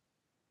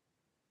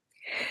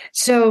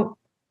 So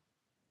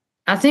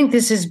I think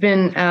this has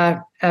been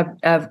a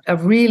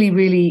really,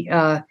 really,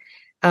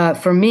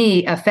 for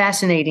me, a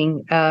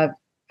fascinating,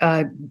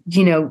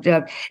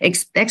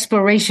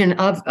 exploration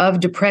of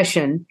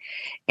depression.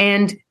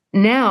 And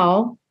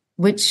now,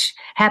 which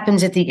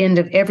happens at the end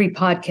of every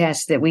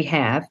podcast that we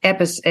have,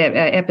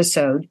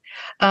 episode,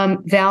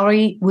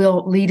 Valerie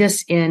will lead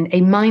us in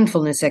a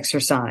mindfulness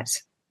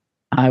exercise.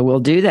 I will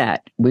do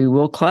that. We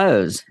will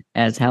close,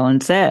 as Helen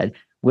said,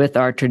 with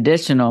our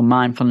traditional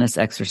mindfulness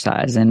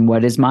exercise. And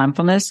what is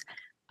mindfulness?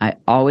 I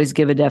always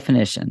give a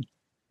definition.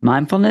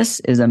 Mindfulness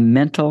is a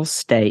mental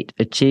state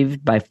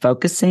achieved by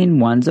focusing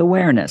one's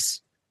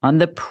awareness on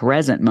the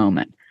present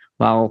moment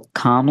while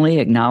calmly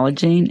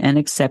acknowledging and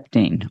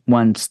accepting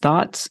one's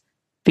thoughts,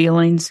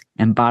 feelings,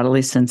 and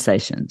bodily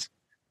sensations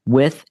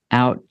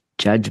without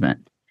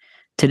judgment.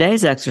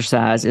 Today's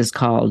exercise is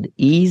called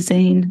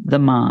easing the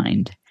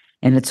mind,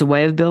 and it's a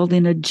way of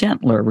building a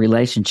gentler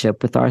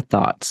relationship with our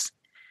thoughts.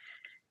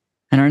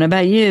 I don't know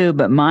about you,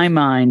 but my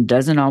mind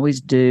doesn't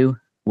always do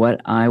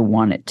what I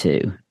want it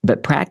to.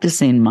 But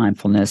practicing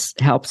mindfulness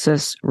helps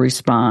us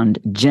respond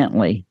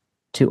gently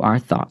to our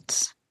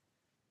thoughts.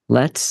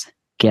 Let's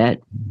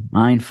get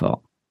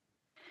mindful.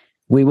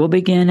 We will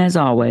begin, as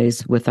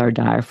always, with our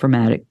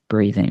diaphragmatic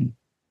breathing.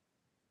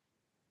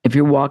 If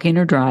you're walking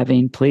or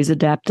driving, please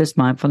adapt this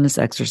mindfulness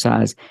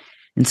exercise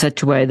in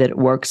such a way that it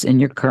works in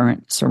your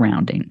current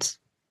surroundings.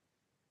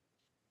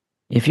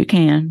 If you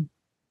can,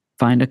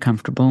 find a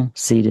comfortable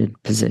seated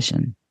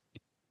position.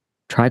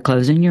 Try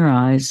closing your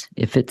eyes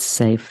if it's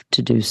safe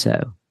to do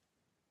so.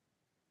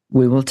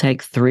 We will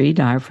take 3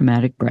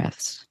 diaphragmatic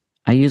breaths.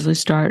 I usually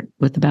start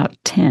with about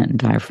 10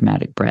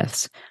 diaphragmatic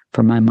breaths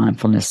for my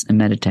mindfulness and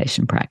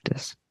meditation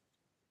practice.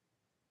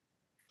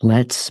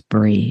 Let's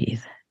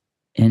breathe.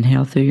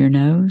 Inhale through your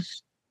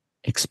nose,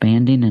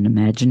 expanding an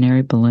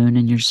imaginary balloon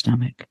in your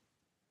stomach.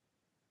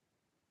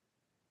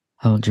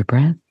 Hold your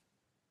breath.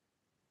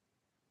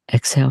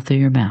 Exhale through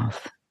your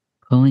mouth,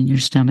 pulling your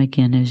stomach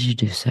in as you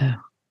do so.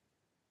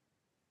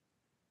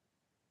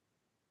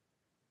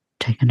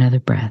 Take another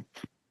breath.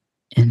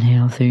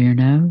 Inhale through your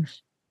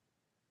nose.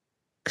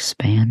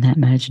 Expand that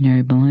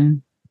imaginary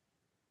balloon.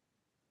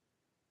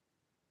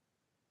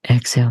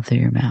 Exhale through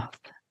your mouth,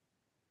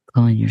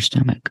 pulling your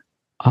stomach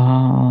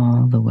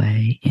all the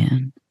way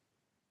in.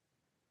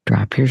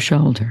 Drop your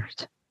shoulders.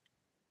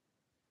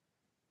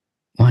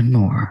 One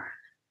more.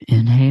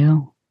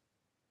 Inhale.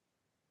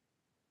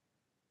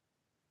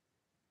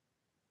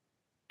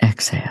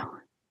 Exhale.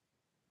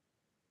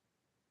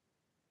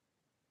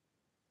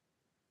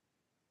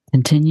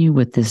 Continue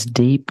with this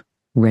deep,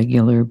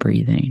 regular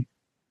breathing.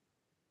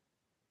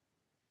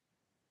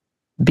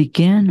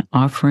 Begin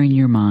offering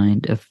your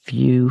mind a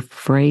few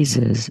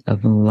phrases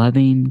of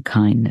loving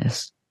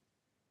kindness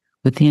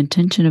with the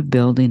intention of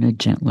building a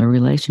gentler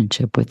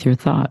relationship with your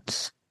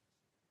thoughts.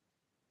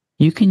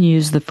 You can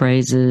use the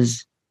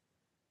phrases,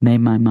 "May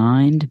my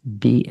mind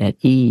be at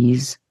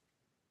ease,"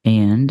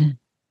 and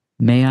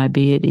 "May I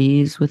be at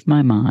ease with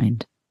my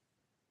mind."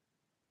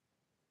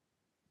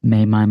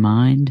 May my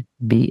mind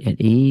be at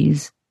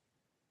ease,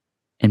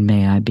 and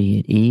may I be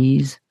at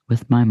ease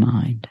with my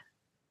mind.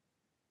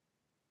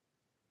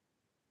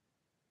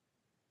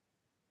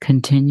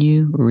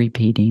 Continue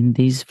repeating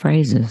these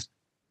phrases.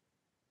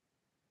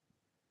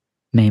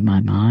 May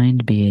my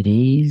mind be at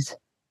ease.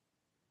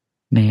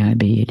 May I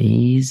be at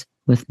ease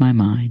with my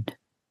mind.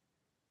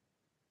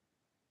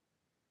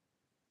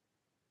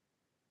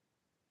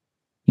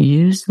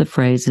 Use the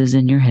phrases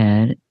in your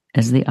head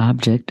as the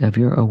object of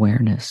your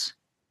awareness.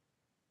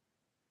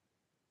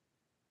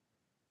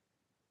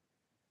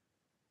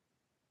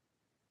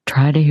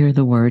 Try to hear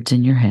the words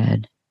in your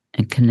head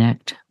and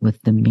connect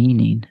with the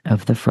meaning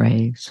of the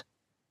phrase.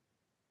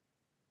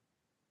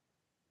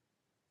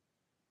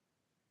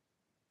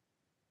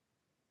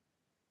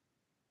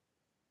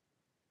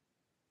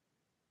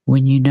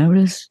 When you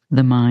notice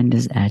the mind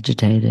is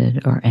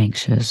agitated or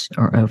anxious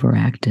or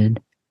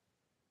overacted,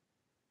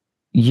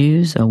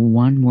 use a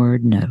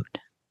one-word note.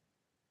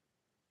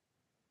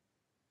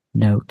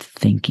 Note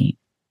thinking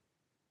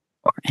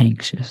or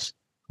anxious,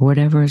 or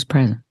whatever is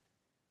present.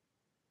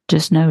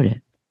 Just note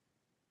it.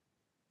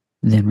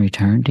 Then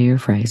return to your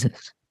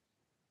phrases.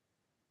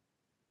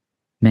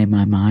 May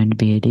my mind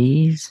be at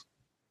ease.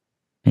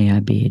 May I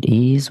be at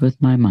ease with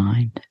my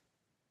mind.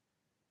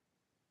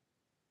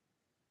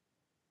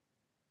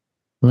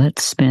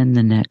 Let's spend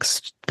the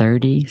next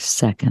 30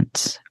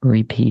 seconds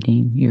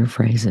repeating your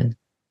phrases.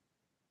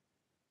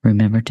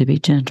 Remember to be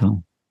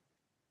gentle,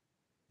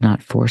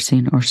 not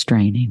forcing or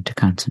straining to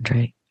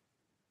concentrate.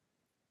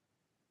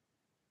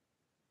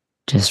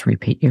 Just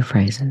repeat your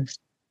phrases.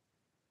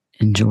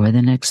 Enjoy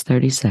the next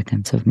 30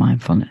 seconds of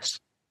mindfulness.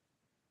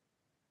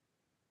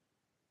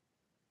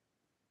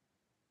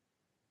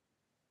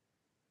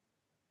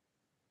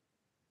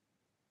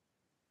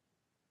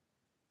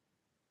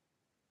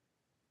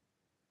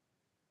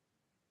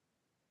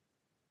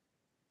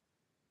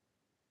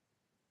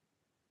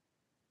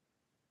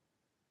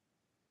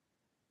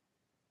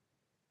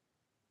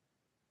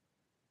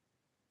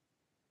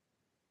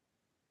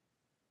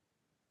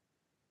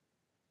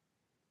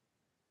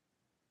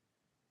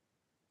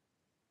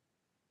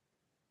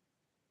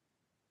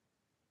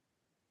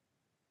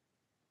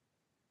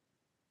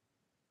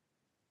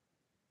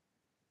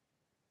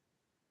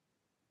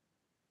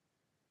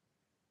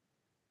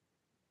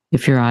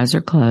 If your eyes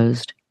are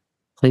closed,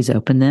 please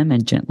open them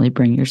and gently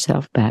bring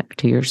yourself back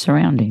to your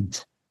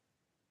surroundings.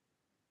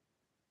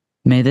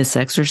 May this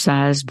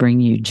exercise bring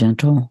you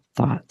gentle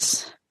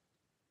thoughts.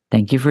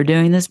 Thank you for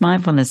doing this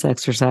mindfulness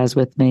exercise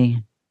with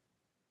me.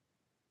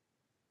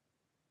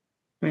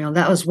 Well,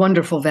 that was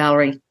wonderful,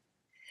 Valerie.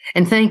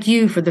 And thank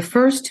you for the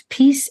first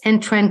peace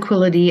and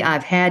tranquility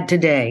I've had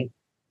today.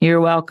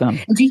 You're welcome.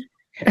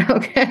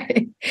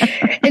 Okay.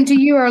 And to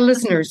you, our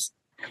listeners,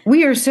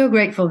 we are so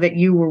grateful that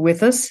you were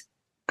with us.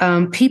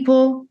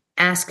 People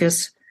ask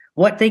us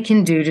what they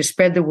can do to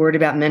spread the word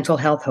about mental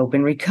health, hope,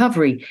 and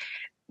recovery.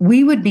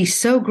 We would be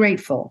so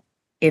grateful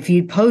if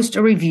you'd post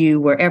a review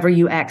wherever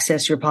you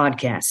access your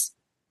podcasts.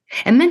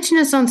 And mention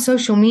us on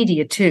social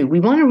media, too. We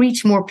want to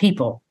reach more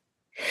people.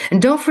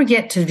 And don't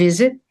forget to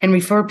visit and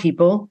refer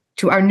people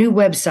to our new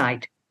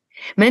website,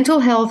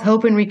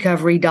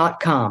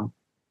 mentalhealthhopeandrecovery.com.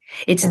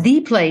 It's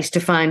the place to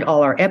find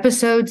all our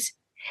episodes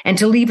and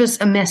to leave us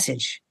a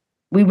message.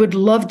 We would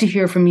love to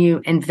hear from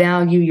you and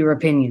value your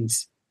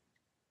opinions.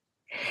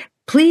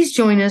 Please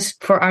join us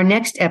for our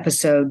next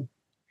episode,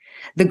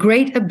 The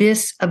Great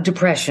Abyss of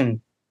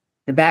Depression,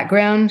 the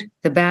Background,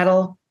 the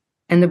Battle,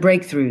 and the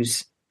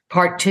Breakthroughs,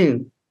 Part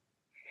 2.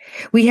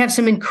 We have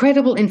some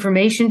incredible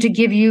information to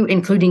give you,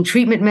 including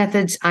treatment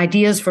methods,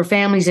 ideas for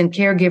families and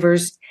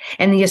caregivers,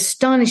 and the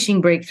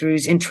astonishing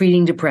breakthroughs in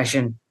treating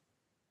depression.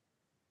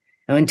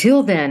 Now,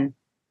 until then,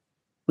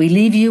 we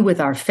leave you with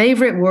our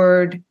favorite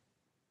word,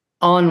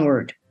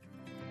 onward.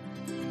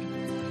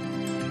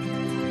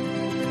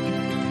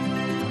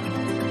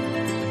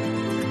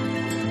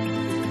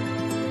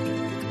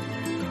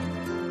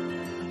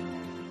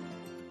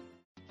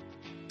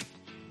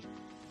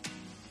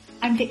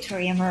 I'm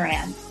Victoria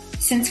Moran.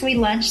 Since we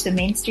launched the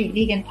Main Street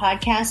Vegan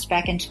podcast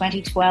back in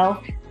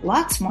 2012,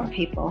 lots more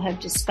people have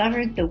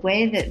discovered the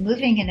way that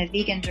moving in a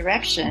vegan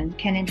direction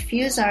can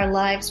infuse our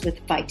lives with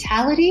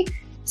vitality,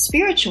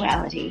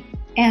 spirituality,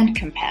 and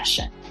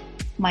compassion.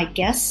 My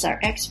guests are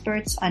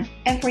experts on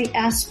every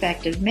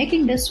aspect of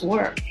making this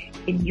work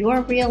in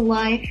your real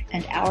life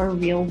and our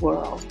real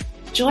world.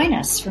 Join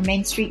us for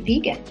Main Street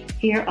Vegan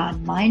here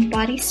on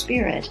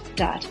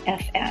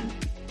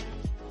mindbodyspirit.fm.